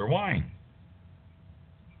popular wine?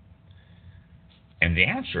 And the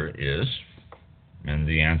answer is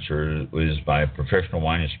by a professional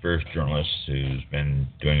wine and spirits journalist who's been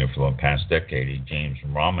doing it for the past decade, James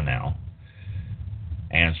Romanow.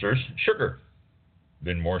 Answers, sugar.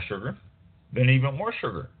 Then more sugar, then even more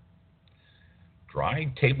sugar.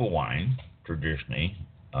 Dry table wine, traditionally,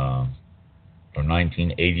 from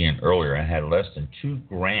 1980 and earlier, had less than 2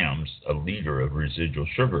 grams a liter of residual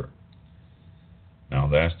sugar. Now,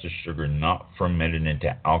 that's the sugar not fermented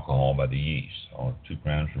into alcohol by the yeast. So 2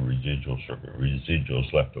 grams of residual sugar.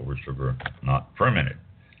 Residuals, leftover sugar, not fermented.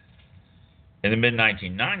 In the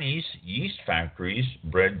mid-1990s, yeast factories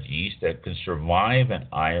bred yeast that could survive in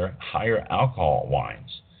higher alcohol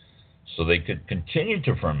wines, so they could continue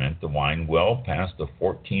to ferment the wine well past the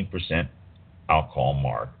 14% alcohol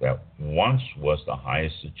mark that once was the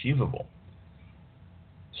highest achievable.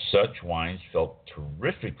 Such wines felt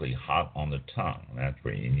terrifically hot on the tongue. That's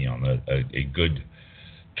where, a good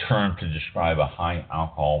term to describe a high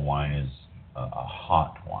alcohol wine is a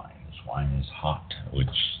hot wine. This wine is hot, which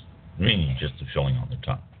means just the feeling on the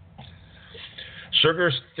tongue.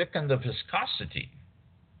 Sugars thicken the viscosity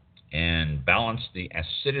and balance the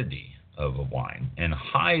acidity of a wine and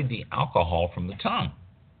hide the alcohol from the tongue.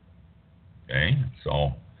 Okay,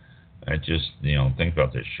 so that just, think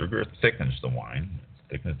about this. Sugar thickens the wine,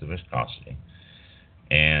 thickens the viscosity,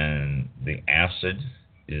 and the acid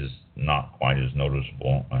is not quite as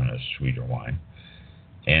noticeable on a sweeter wine,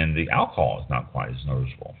 and the alcohol is not quite as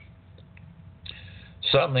noticeable.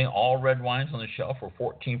 Suddenly, all red wines on the shelf were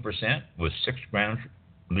 14% with 6 grams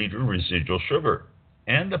liter residual sugar,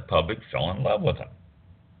 and the public fell in love with them.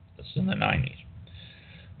 This is in the 90s.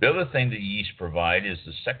 The other thing the yeast provide is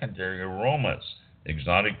the secondary aromas,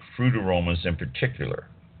 exotic fruit aromas in particular.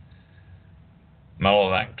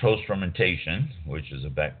 Malolactose fermentation, which is a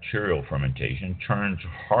bacterial fermentation, turns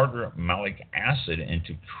harder malic acid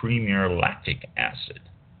into creamier lactic acid.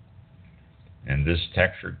 And this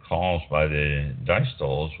texture caused by the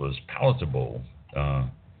diacetyls was palatable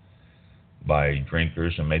by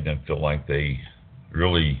drinkers and made them feel like they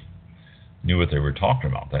really knew what they were talking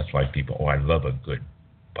about. That's why people, I love a good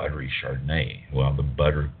buttery Chardonnay. Well, the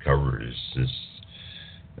butter covers this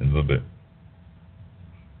a little bit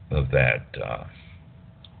of that,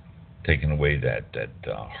 taking away that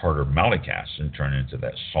harder malic acid and turn into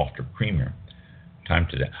that softer, creamier. Time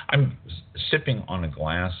to that. I'm sipping on a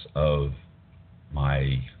glass of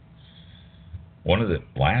one of the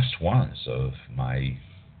last ones of my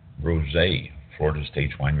rosé, Florida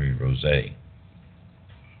State Winery rosé.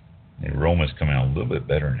 The aroma's coming out a little bit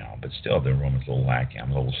better now, but still the aroma's a little lacking.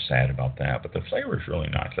 I'm a little sad about that, but the flavor is really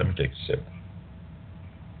nice. Let me take a sip.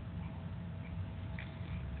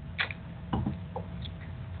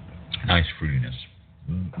 Nice fruitiness.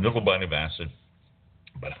 Little bite of acid,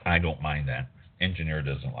 but I don't mind that. Engineer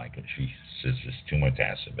doesn't like it. She says it's too much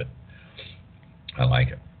acid, but I like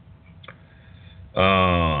it.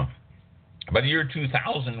 By the year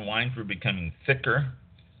 2000, wines were becoming thicker,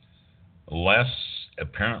 less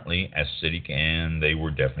apparently acidic, and they were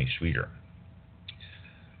definitely sweeter.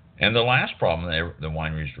 And the last problem the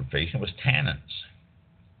wineries were facing was tannins.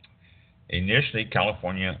 Initially,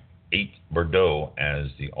 California ate Bordeaux as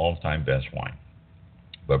the all-time best wine.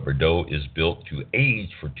 But Bordeaux is built to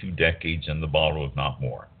age for 2 decades in the bottle, if not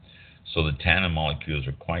more. So the tannin molecules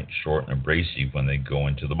are quite short and abrasive when they go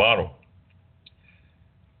into the bottle.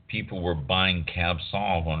 People were buying Cab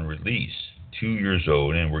Sauv on release, 2 years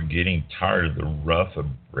old, and were getting tired of the rough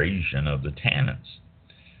abrasion of the tannins.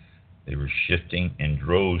 They were shifting in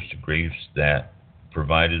droves to grapes that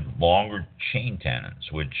provided longer chain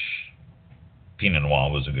tannins, which Pinot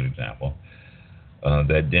Noir was a good example,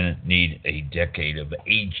 that didn't need a decade of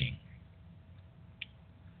aging.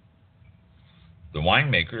 The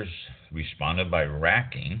winemakers responded by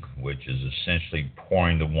racking, which is essentially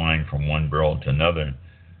pouring the wine from one barrel to another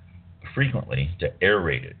frequently to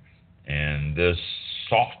aerate it. And this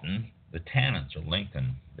softened the tannins, or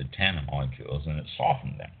lengthened the tannin molecules, and it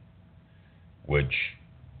softened them, which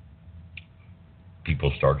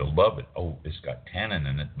people started to love it. Oh, it's got tannin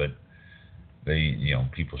in it, but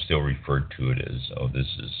people still referred to it as,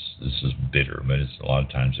 this is bitter, but it's a lot of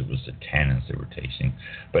times it was the tannins they were tasting.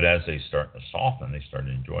 But as they start to soften, they start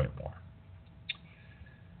to enjoy it more.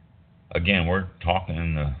 Again, we're talking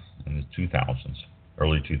in the 2000s,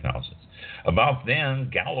 early 2000s. About then,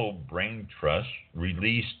 Gallo Brain Trust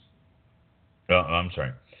the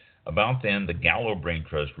Gallo Brain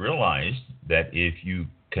Trust realized that if you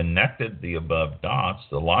connected the above dots,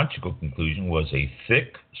 the logical conclusion was a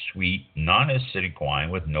thick, sweet, non-acidic wine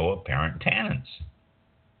with no apparent tannins.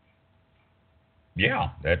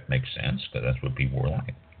 Yeah, that makes sense, because that's what people were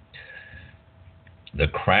like. The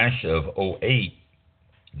crash of 2008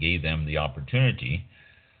 gave them the opportunity.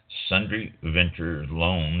 Sundry venture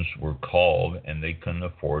loans were called, and they couldn't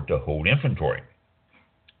afford to hold inventory.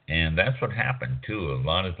 And that's what happened, too, a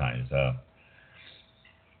lot of times.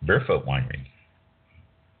 Barefoot Winery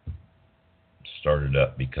started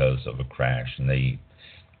up because of a crash, and they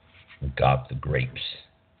got the grapes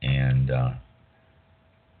and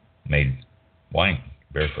made wine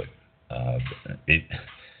barefoot.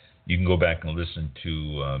 You can go back and listen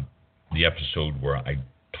to the episode where I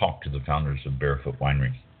talked to the founders of Barefoot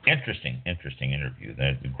Winery. Interesting interview.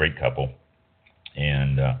 They're a great couple,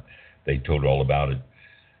 and they told all about it.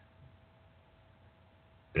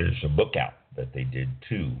 There's a book out that they did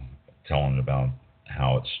too, telling about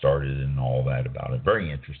how it started and all that about it.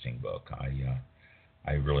 Very interesting book.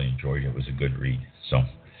 I really enjoyed it. It was a good read. So,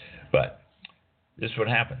 but this is what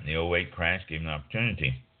happened. The 2008 crash gave an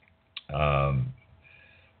opportunity.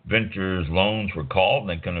 Ventures loans were called, and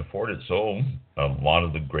they couldn't afford it, so a lot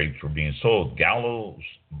of the grapes were being sold. Gallo's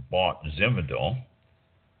bought Zinfandel,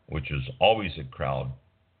 which is always a crowd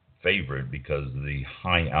favorite because of the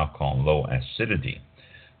high alcohol and low acidity.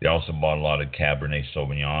 They also bought a lot of Cabernet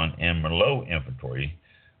Sauvignon and Merlot inventory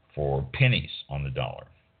for pennies on the dollar.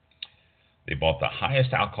 They bought the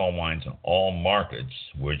highest alcohol wines in all markets,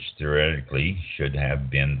 which theoretically should have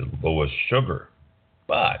been the lowest sugar.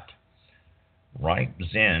 But ripe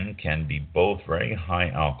Zin can be both very high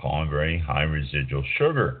alcohol and very high residual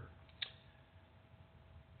sugar.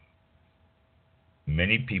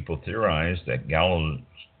 Many people theorize that Gallo's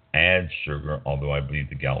adds sugar, although I believe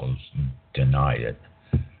the Gallo's deny it,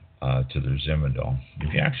 to their Zinfandel.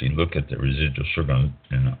 If you actually look at the residual sugar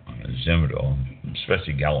in Zinfandel,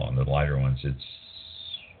 especially Gallo on the lighter ones, it's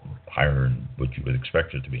higher than what you would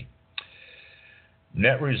expect it to be.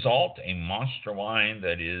 Net result, a monster wine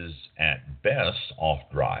that is at best off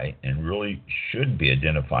dry and really should be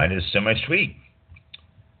identified as semi-sweet.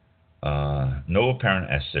 No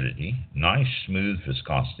apparent acidity, nice smooth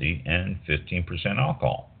viscosity, and 15%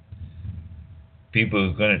 alcohol. People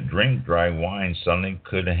who couldn't drink dry wine suddenly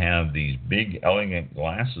could have these big, elegant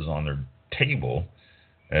glasses on their table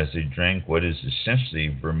as they drank what is essentially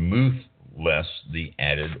vermouth less the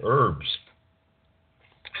added herbs.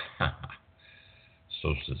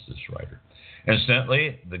 So says this writer.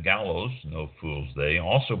 Incidentally, the Gallo's, no fools they,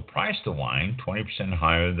 also priced the wine 20%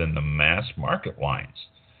 higher than the mass market wines.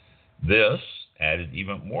 This added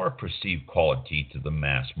even more perceived quality to the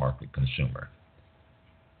mass market consumer,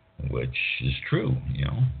 which is true, you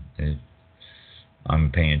know.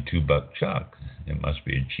 I'm paying $2 Chuck. It must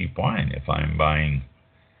be a cheap wine. If I'm buying,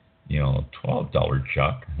 $12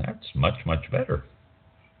 Chuck, that's much, much better.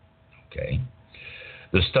 Okay.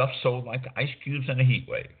 The stuff sold like ice cubes in a heat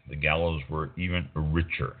wave. The Gallo's were even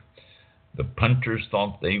richer. The punters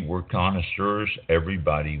thought they were connoisseurs.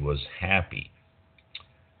 Everybody was happy.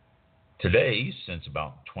 Today, since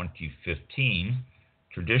about 2015,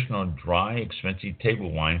 traditional dry, expensive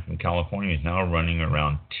table wine from California is now running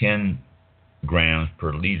around 10 grams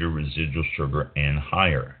per liter residual sugar and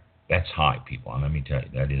higher. That's high, people. And let me tell you,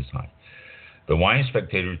 that is high. The Wine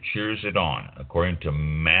Spectator cheers it on. According to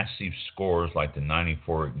massive scores like the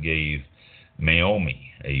 94 it gave Meiomi,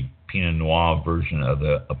 a Pinot Noir version of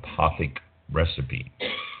the Apothic recipe.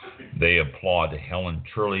 They applaud Helen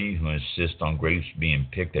Turley, who insists on grapes being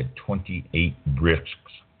picked at 28 Brix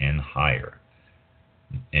and higher.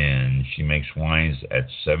 And she makes wines at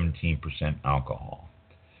 17% alcohol.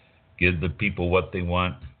 Give the people what they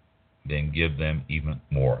want, then give them even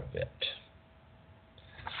more of it.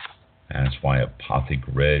 That's why Apothic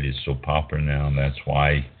Red is so popular now, and that's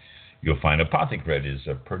why you'll find Apothic Red is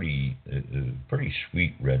a pretty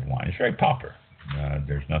sweet red wine. It's very popular.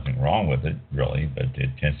 There's nothing wrong with it, really, but it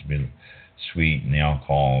tends to be sweet, and the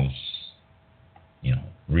alcohol's,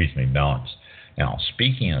 reasonably balanced. Now,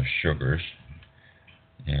 speaking of sugars,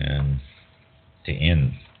 and to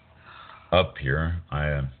end up here,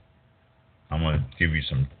 I'm going to give you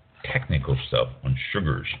some technical stuff on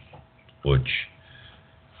sugars, which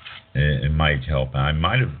it might help. I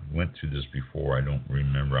might have went through this before. I don't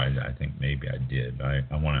remember. I think maybe I did. But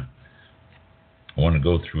I want to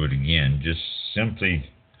go through it again, just simply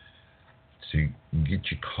to get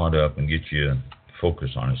you caught up and get you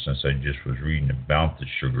focused on it, since I just was reading about the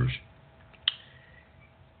sugars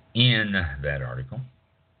in that article.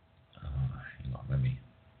 Hang on, let me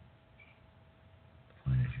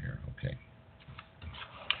find it here. Okay.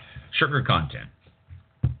 Sugar content.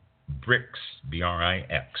 Brix,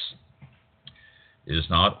 B-R-I-X, is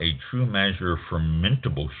not a true measure of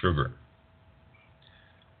fermentable sugar.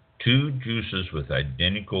 Two juices with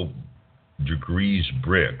identical degrees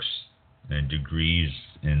Brix, and degrees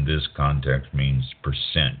in this context means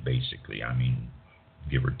percent, basically. I mean,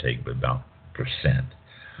 give or take, but about percent.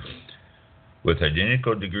 With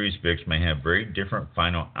identical degrees Brix may have very different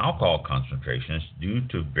final alcohol concentrations due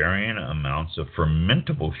to varying amounts of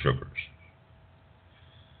fermentable sugars.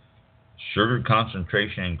 Sugar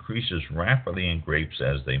concentration increases rapidly in grapes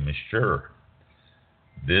as they mature.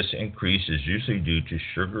 This increase is usually due to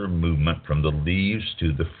sugar movement from the leaves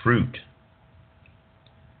to the fruit.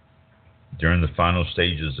 During the final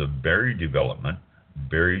stages of berry development,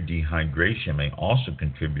 berry dehydration may also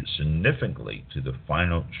contribute significantly to the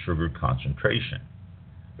final sugar concentration.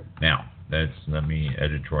 Now, let me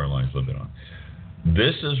editorialize a little bit on.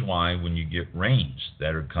 This is why when you get rains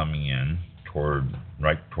that are coming in toward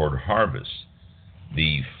harvest,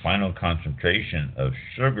 the final concentration of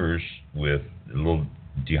sugars with a little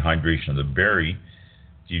dehydration of the berry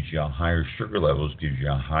gives you a higher sugar levels, gives you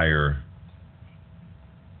a higher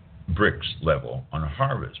Brix level on a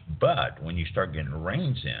harvest. But when you start getting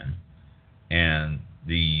rains in and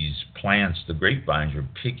these plants, the grapevines, are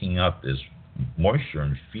picking up this moisture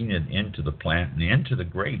and feeding it into the plant and into the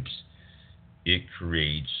grapes, it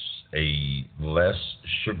creates a less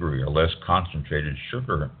sugary or less concentrated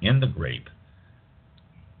sugar in the grape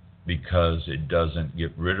because it doesn't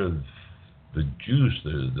get rid of the juice,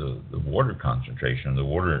 the water concentration, the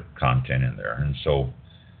water content in there. And so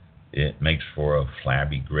it makes for a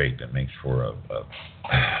flabby grape. It makes for a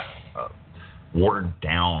watered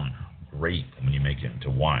down grape when you make it into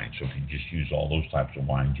wine. So if you just use all those types of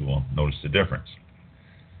wines, you won't notice the difference.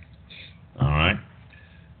 All right.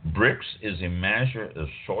 Brix is a measure of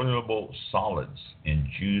soluble solids in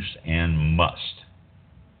juice and must.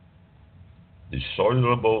 The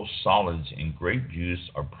soluble solids in grape juice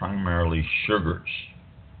are primarily sugars.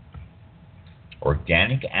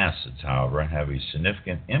 Organic acids, however, have a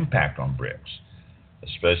significant impact on Brix,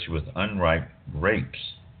 especially with unripe grapes.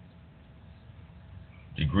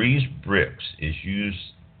 Degrees Brix is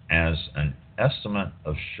used as an estimate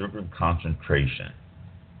of sugar concentration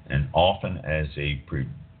and often as a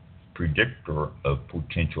predictor of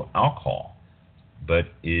potential alcohol, but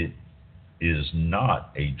it is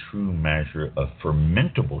not a true measure of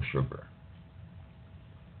fermentable sugar.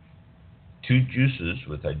 Two juices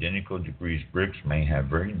with identical degrees Brix may have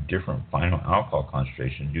very different final alcohol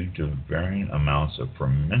concentration due to varying amounts of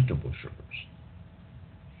fermentable sugars.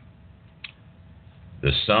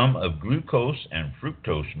 The sum of glucose and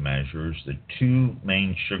fructose measures the two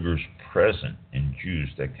main sugars present in juice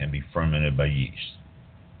that can be fermented by yeast.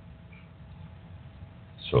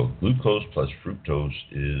 So glucose plus fructose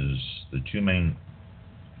is the two main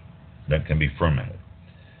that can be fermented.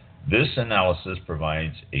 This analysis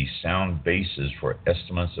provides a sound basis for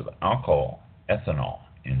estimates of alcohol, ethanol,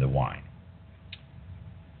 in the wine.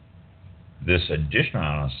 This additional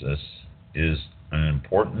analysis is an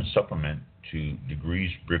important supplement to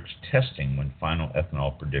degrees Brix testing when final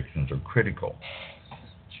ethanol predictions are critical.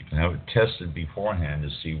 So you can have it tested beforehand to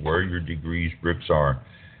see where your degrees Brix are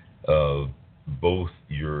of both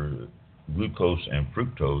your glucose and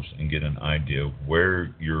fructose and get an idea of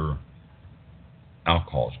where your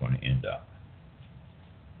alcohol is going to end up.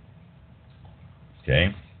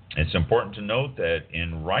 Okay, it's important to note that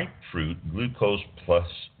in ripe fruit, glucose plus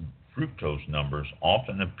fructose numbers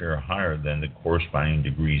often appear higher than the corresponding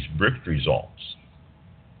degrees Brix results.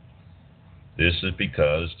 This is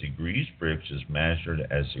because degrees Brix is measured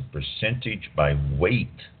as a percentage by weight,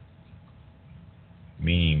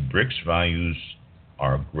 meaning Brix values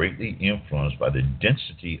are greatly influenced by the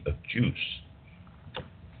density of juice.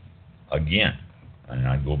 Again, and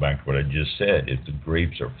I go back to what I just said, if the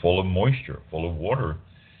grapes are full of moisture, full of water,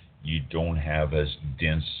 you don't have as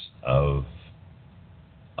dense of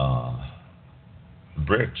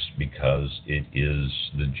Brix because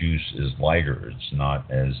the juice is lighter, it's not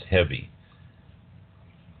as heavy.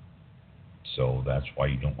 So that's why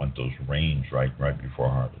you don't want those rains right before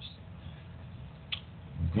harvest.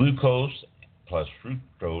 Glucose plus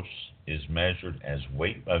fructose is measured as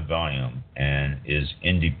weight by volume and is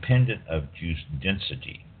independent of juice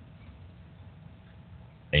density.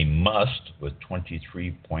 A must with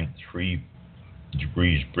 23.3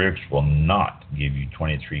 degrees Brix will not give you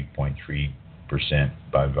 23.3%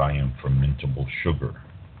 by volume fermentable sugar.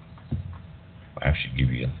 Will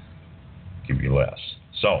actually give you less.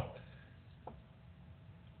 So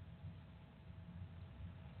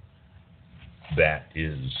that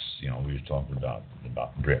is, we were talking about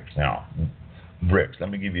Brix. Now, Brix, let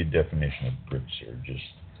me give you a definition of Brix here, just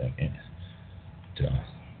to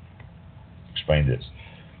explain this.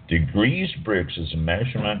 Degrees Brix is a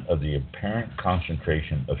measurement of the apparent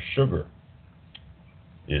concentration of sugar.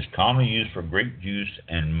 It is commonly used for grape juice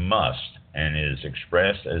and must, and is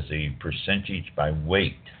expressed as a percentage by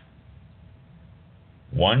weight.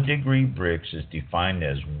 1 degree Brix is defined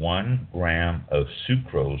as 1 gram of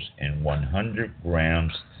sucrose in 100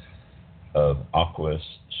 grams of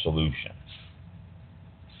aqueous solution.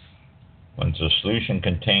 When the solution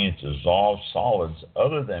contains dissolved solids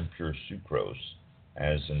other than pure sucrose,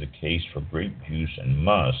 as in the case for grape juice and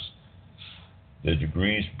must, the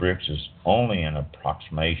degrees Brix is only an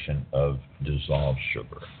approximation of dissolved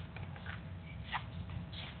sugar.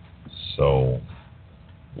 So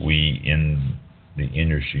we in the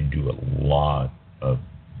industry do a lot of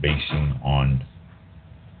basing on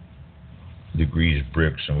degrees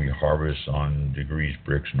Brix, and we harvest on degrees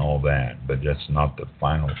Brix and all that, but that's not the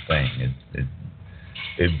final thing.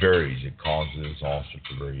 It varies. It causes all sorts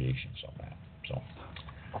of variations on that. So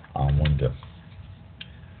I wanted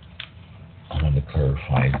to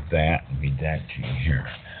clarify that and read that to you here.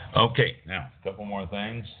 Okay, now a couple more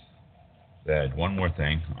things. One more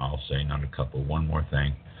thing, I'll say, not a couple, one more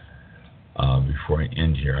thing. Before I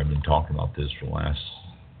end here, I've been talking about this for the last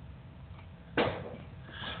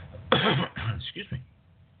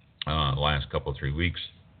last couple 3 weeks,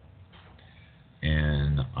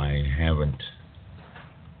 and I haven't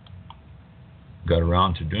got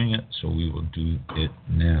around to doing it, so we will do it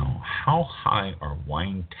now. How high are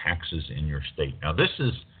wine taxes in your state? Now, this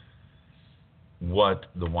is what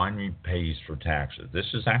the winery pays for taxes.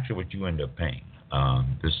 This is actually what you end up paying.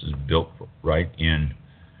 This is built right in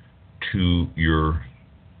to your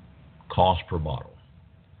cost per bottle.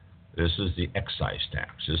 This is the excise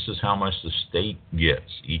tax. This is how much the state gets,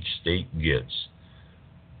 each state gets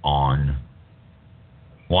on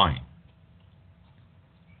wine.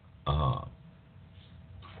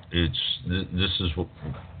 This is what,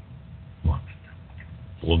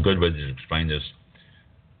 well, good way to explain this.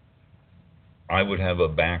 I would have a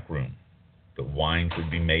back room. The wine could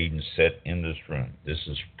be made and set in this room. This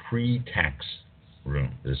is pre-tax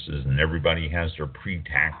room. This is, and everybody has their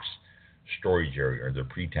pre-tax storage area, or their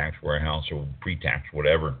pre-tax warehouse, or pre-tax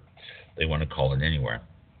whatever they want to call it anywhere.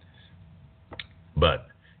 But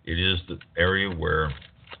it is the area where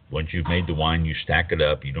once you've made the wine, you stack it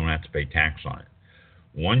up. You don't have to pay tax on it.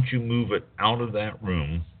 Once you move it out of that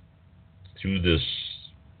room through this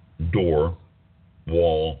door,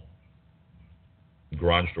 wall,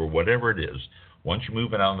 garage door, whatever it is, once you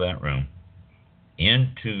move it out of that room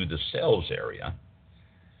into the sales area,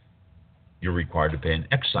 you're required to pay an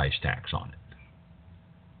excise tax on it.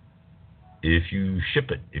 If you ship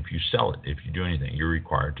it, if you sell it, if you do anything, you're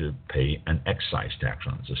required to pay an excise tax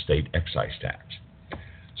on it. It's a state excise tax.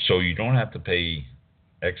 So you don't have to pay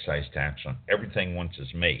excise tax on everything once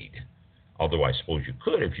it's made. Although I suppose you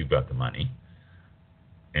could if you've got the money,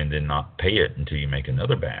 and then not pay it until you make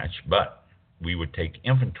another batch. But we would take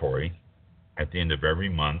inventory at the end of every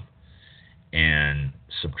month and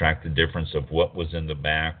subtract the difference of what was in the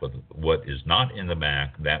back with what is not in the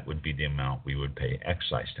back. That would be the amount we would pay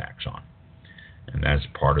excise tax on. And that's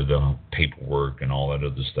part of the paperwork and all that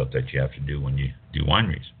other stuff that you have to do when you do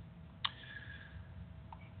wineries.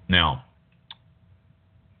 Now,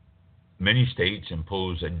 many states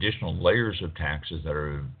impose additional layers of taxes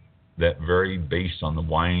that vary based on the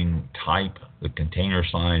wine type, the container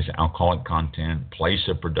size, alcoholic content, place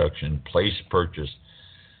of production, place of purchase,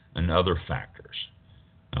 and other factors.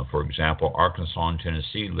 Now, for example, Arkansas and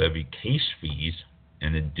Tennessee levy case fees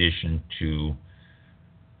in addition to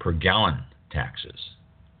per gallon taxes.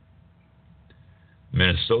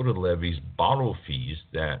 Minnesota levies bottle fees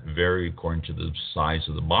that vary according to the size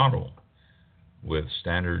of the bottle, with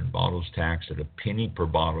standard bottles taxed at a penny per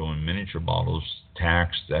bottle and miniature bottles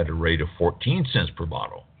taxed at a rate of 14 cents per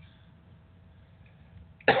bottle.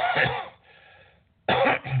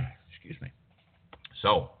 Excuse me.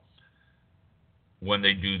 So, when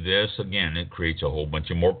they do this, again, it creates a whole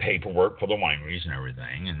bunch of more paperwork for the wineries and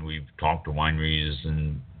everything. And we've talked to wineries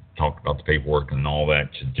and talked about the paperwork and all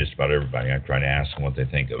that to just about everybody. I try to ask them what they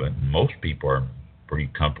think of it. Most people are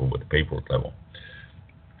pretty comfortable with the paperwork level.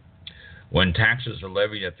 When taxes are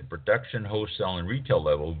levied at the production, wholesale, and retail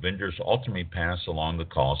level, vendors ultimately pass along the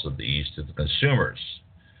cost of these to the consumers.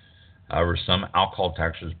 However, some alcohol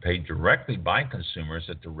taxes are paid directly by consumers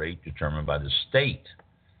at the rate determined by the state.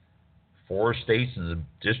 4 states in the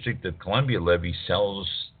District of Columbia levy sales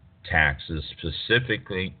taxes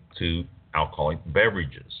specifically to alcoholic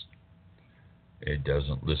beverages. It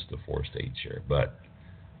doesn't list the 4 states here, but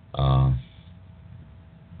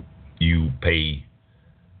you pay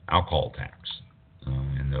alcohol tax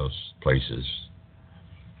in those places.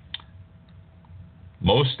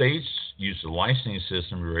 Most states use the licensing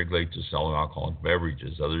system to regulate the sale of alcoholic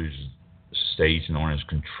beverages. Other states, known as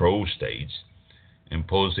control states,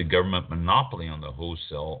 impose a government monopoly on the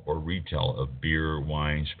wholesale or retail of beer,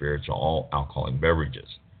 wine, spirits, or all alcoholic beverages.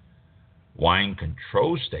 Wine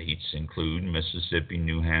control states include Mississippi,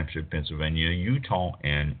 New Hampshire, Pennsylvania, Utah,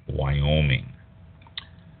 and Wyoming.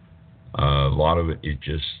 A lot of it is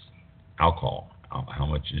just alcohol. How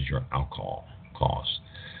much is your alcohol cost?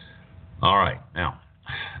 All right. Now,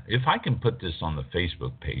 if I can put this on the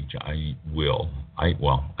Facebook page, I will. I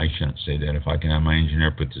shouldn't say that. If I can have my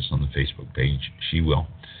engineer put this on the Facebook page, she will.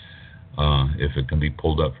 If it can be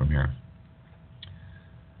pulled up from here.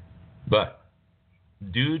 But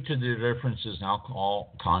due to the differences in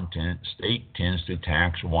alcohol content, state tends to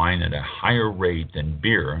tax wine at a higher rate than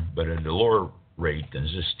beer, but at a lower rate than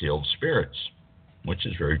distilled spirits, which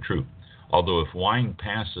is very true. Although if wine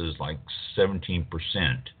passes like 17%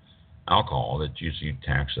 alcohol, that's usually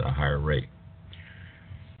taxed at a higher rate.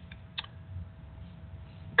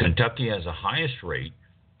 Kentucky has the highest rate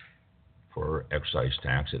for excise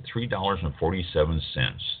tax at $3.47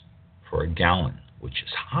 for a gallon, which is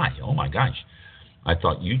high. Oh my gosh. I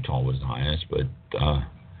thought Utah was the highest, but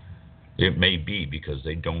it may be because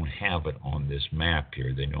they don't have it on this map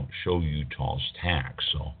here. They don't show Utah's tax.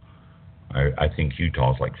 So I think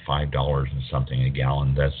Utah's like $5 and something a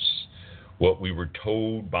gallon. That's what we were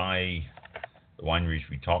told by the wineries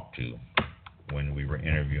we talked to when we were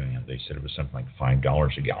interviewing them. They said it was something like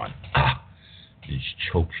 $5 a gallon. It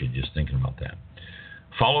chokes you just thinking about that.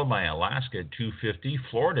 Followed by Alaska at $2.50,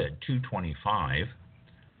 Florida at $2.25,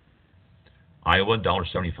 Iowa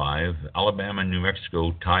 $1.75, Alabama and New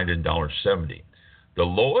Mexico tied at $1.70. The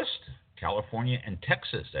lowest, California and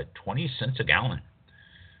Texas at 20 cents a gallon.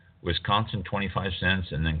 Wisconsin 25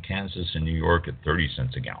 cents, and then Kansas and New York at 30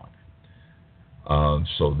 cents a gallon.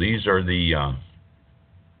 So these are the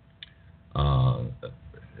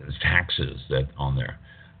taxes that on there.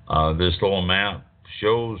 This little map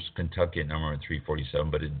shows Kentucky at number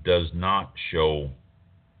 347, but it does not show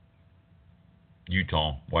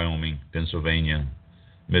Utah, Wyoming, Pennsylvania,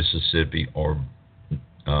 Mississippi, or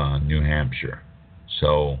New Hampshire.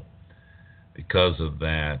 So because of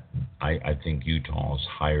that, I think Utah is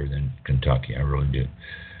higher than Kentucky. I really do.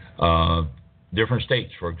 Different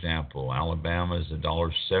states, for example, Alabama is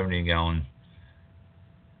 $1.70 a gallon,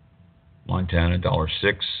 Montana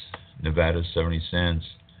 $1.06, Nevada 70 cents,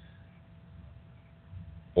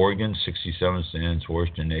 Oregon 67 cents,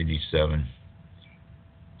 Washington 87,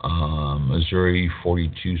 Missouri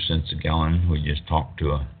 42 cents a gallon. We just talked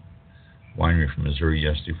to a winery from Missouri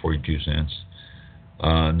yesterday, 42 cents.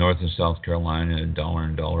 North and South Carolina, $1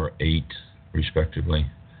 and $1.08, respectively.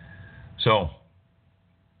 So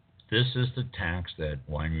this is the tax that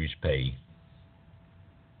wineries pay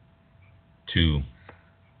to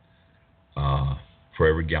for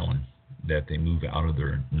every gallon that they move out of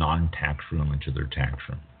their non-tax room into their tax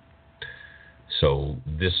room. So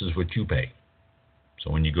this is what you pay. So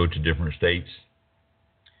when you go to different states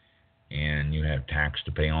and you have tax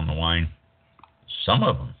to pay on the wine, some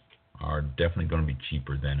of them are definitely going to be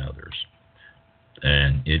cheaper than others.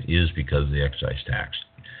 And it is because of the excise tax.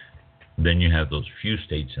 Then you have those few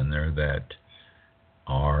states in there that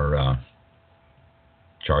are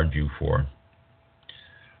charge you for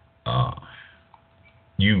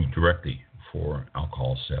you directly for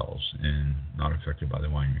alcohol sales and not affected by the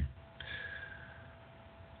winery.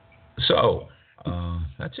 So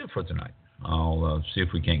that's it for tonight. I'll see if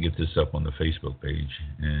we can't get this up on the Facebook page,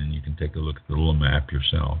 and you can take a look at the little map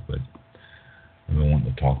yourself. But I've been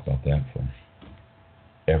wanting to talk about that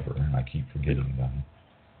forever, and I keep forgetting about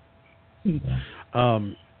it.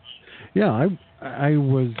 I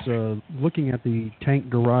was looking at the Tank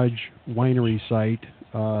Garage Winery site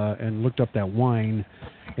and looked up that wine,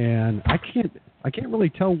 and I can't really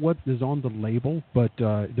tell what is on the label, but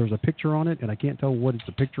there's a picture on it, and I can't tell what it's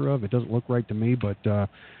a picture of. It doesn't look right to me, but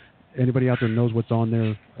anybody out there knows what's on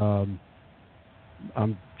there,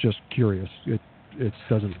 I'm just curious. It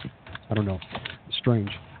doesn't, I don't know. It's strange.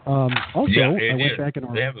 Also, I went back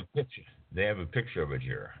and they have a picture. They have a picture of it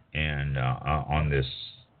here, and on this,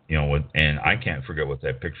 and I can't forget what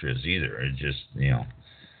that picture is either. It's just,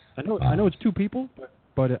 I know it's two people,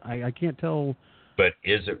 but I can't tell. But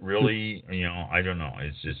is it really? I don't know.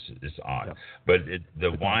 It's odd. Yeah. But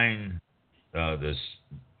the wine, this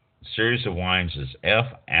series of wines is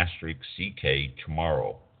F*CK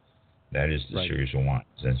Tomorrow. That is the series of wines.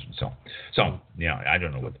 So I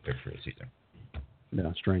don't know what the picture is either.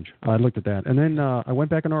 Yeah, strange. I looked at that. And then I went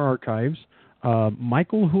back in our archives.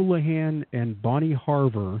 Michael Houlihan and Bonnie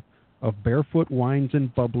Harver of Barefoot Wines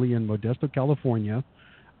and Bubbly in Modesto, California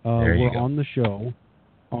were on the show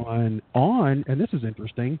on, and this is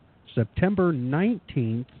interesting, September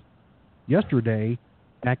 19th, yesterday,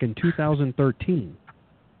 back in 2013.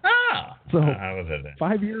 So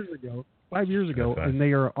 5 years ago, and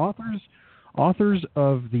they are authors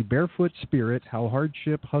of The Barefoot Spirit, How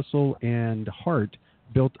Hardship, Hustle, and Heart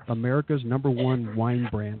Built America's #1 wine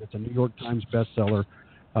brand. It's a New York Times bestseller.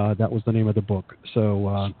 That was the name of the book.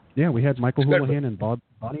 So, yeah, we had Michael Houlihan and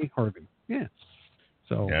Bonnie Harvey. Yeah.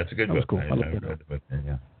 So yeah, it's a good book. Cool. I looked it up.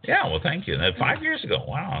 Yeah, well, thank you. 5 years ago.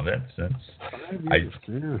 Wow, that's 5 years.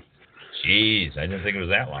 Yeah. Jeez, I didn't think it was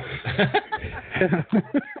that long.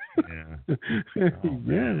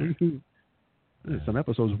 Some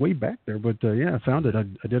episodes way back there, but I found it. I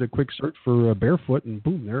did a quick search for Barefoot, and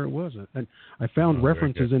boom, there it was. And I found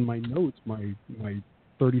references in my notes, my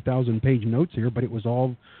 30,000 page notes here, but it was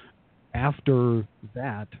all after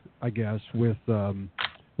that, I guess, with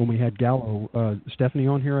when we had Gallo, Stephanie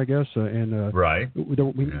on here, I guess, and right.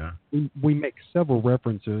 We make several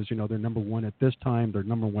references. You know, they're number one at this time, they're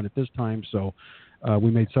number one at this time, so we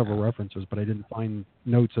made several references, but I didn't find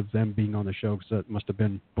notes of them being on the show because that must have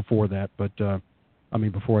been before that. But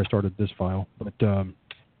before I started this file. But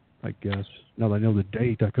I guess now that I know the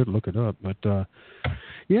date, I could look it up. But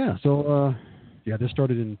so this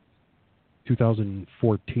started in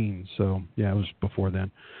 2014. So it was before then.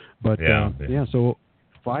 But so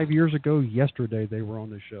 5 years ago yesterday they were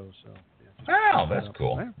on the show. So wow, that's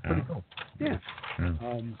cool. Pretty cool. Yeah.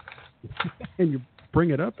 And you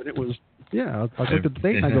bring it up, and it was I looked at the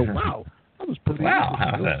date and I go, wow, that was pretty. Wow,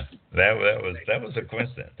 that was a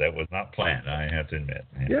coincidence. That was not planned. I have to admit.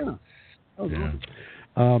 Yeah.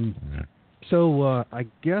 So I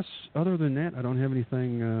guess other than that, I don't have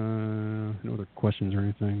anything, no other questions or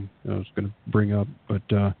anything I was going to bring up. But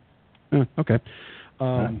okay.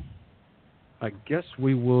 I guess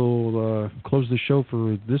we will close the show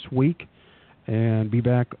for this week and be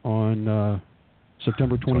back on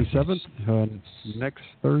September 27th, next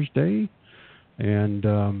Thursday, and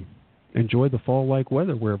enjoy the fall-like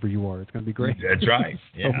weather wherever you are. It's going to be great. That's right.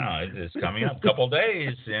 Yeah, it's coming up a couple of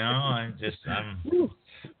days.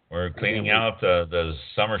 We're cleaning out the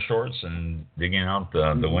summer shorts and digging out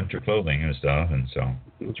the winter clothing and stuff, and so.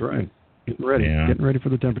 That's right. Getting ready. Yeah. Getting ready for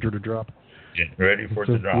the temperature to drop. Getting ready for it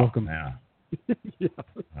to drop. Welcome. Yeah.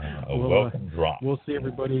 Welcome drop. We'll see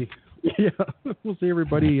everybody. We'll see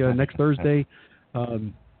everybody next Thursday,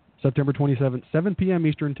 September 27th, 7 p.m.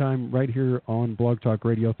 Eastern Time, right here on Blog Talk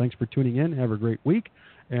Radio. Thanks for tuning in. Have a great week,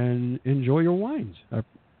 and enjoy your wines.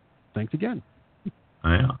 Thanks again.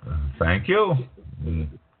 Yeah. Thank you.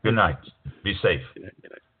 Good night. Be safe.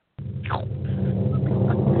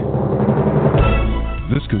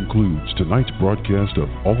 This concludes tonight's broadcast of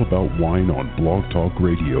All About Wine on Blog Talk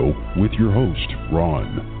Radio with your host,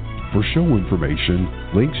 Ron. For show information,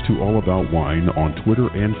 links to All About Wine on Twitter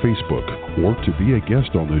and Facebook, or to be a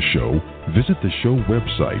guest on this show, visit the show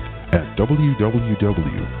website at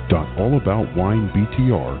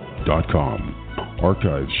www.allaboutwinebtr.com.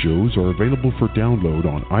 Archived shows are available for download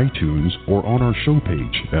on iTunes or on our show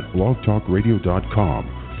page at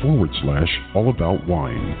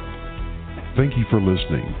blogtalkradio.com/allaboutwine. Thank you for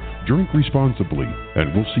listening. Drink responsibly,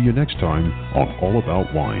 and we'll see you next time on All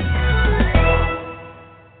About Wine.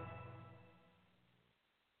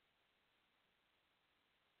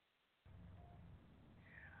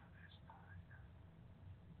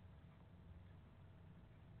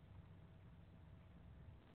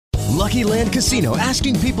 Lucky Land Casino,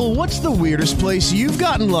 asking people, what's the weirdest place you've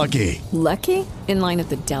gotten lucky? Lucky? In line at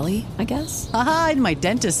the deli, I guess? Aha, in my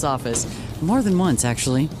dentist's office. More than once,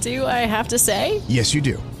 actually. Do I have to say? Yes, you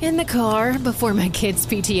do. In the car before my kids'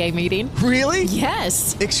 PTA meeting. Really?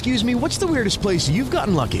 Yes. Excuse me, what's the weirdest place you've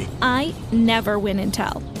gotten lucky? I never win and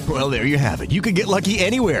tell. Well, there you have it. You can get lucky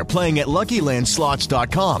anywhere, playing at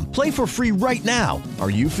LuckyLandSlots.com. Play for free right now. Are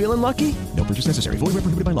you feeling lucky? No purchase necessary. Void where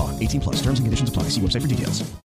prohibited by law. 18+. Terms and conditions apply. See website for details.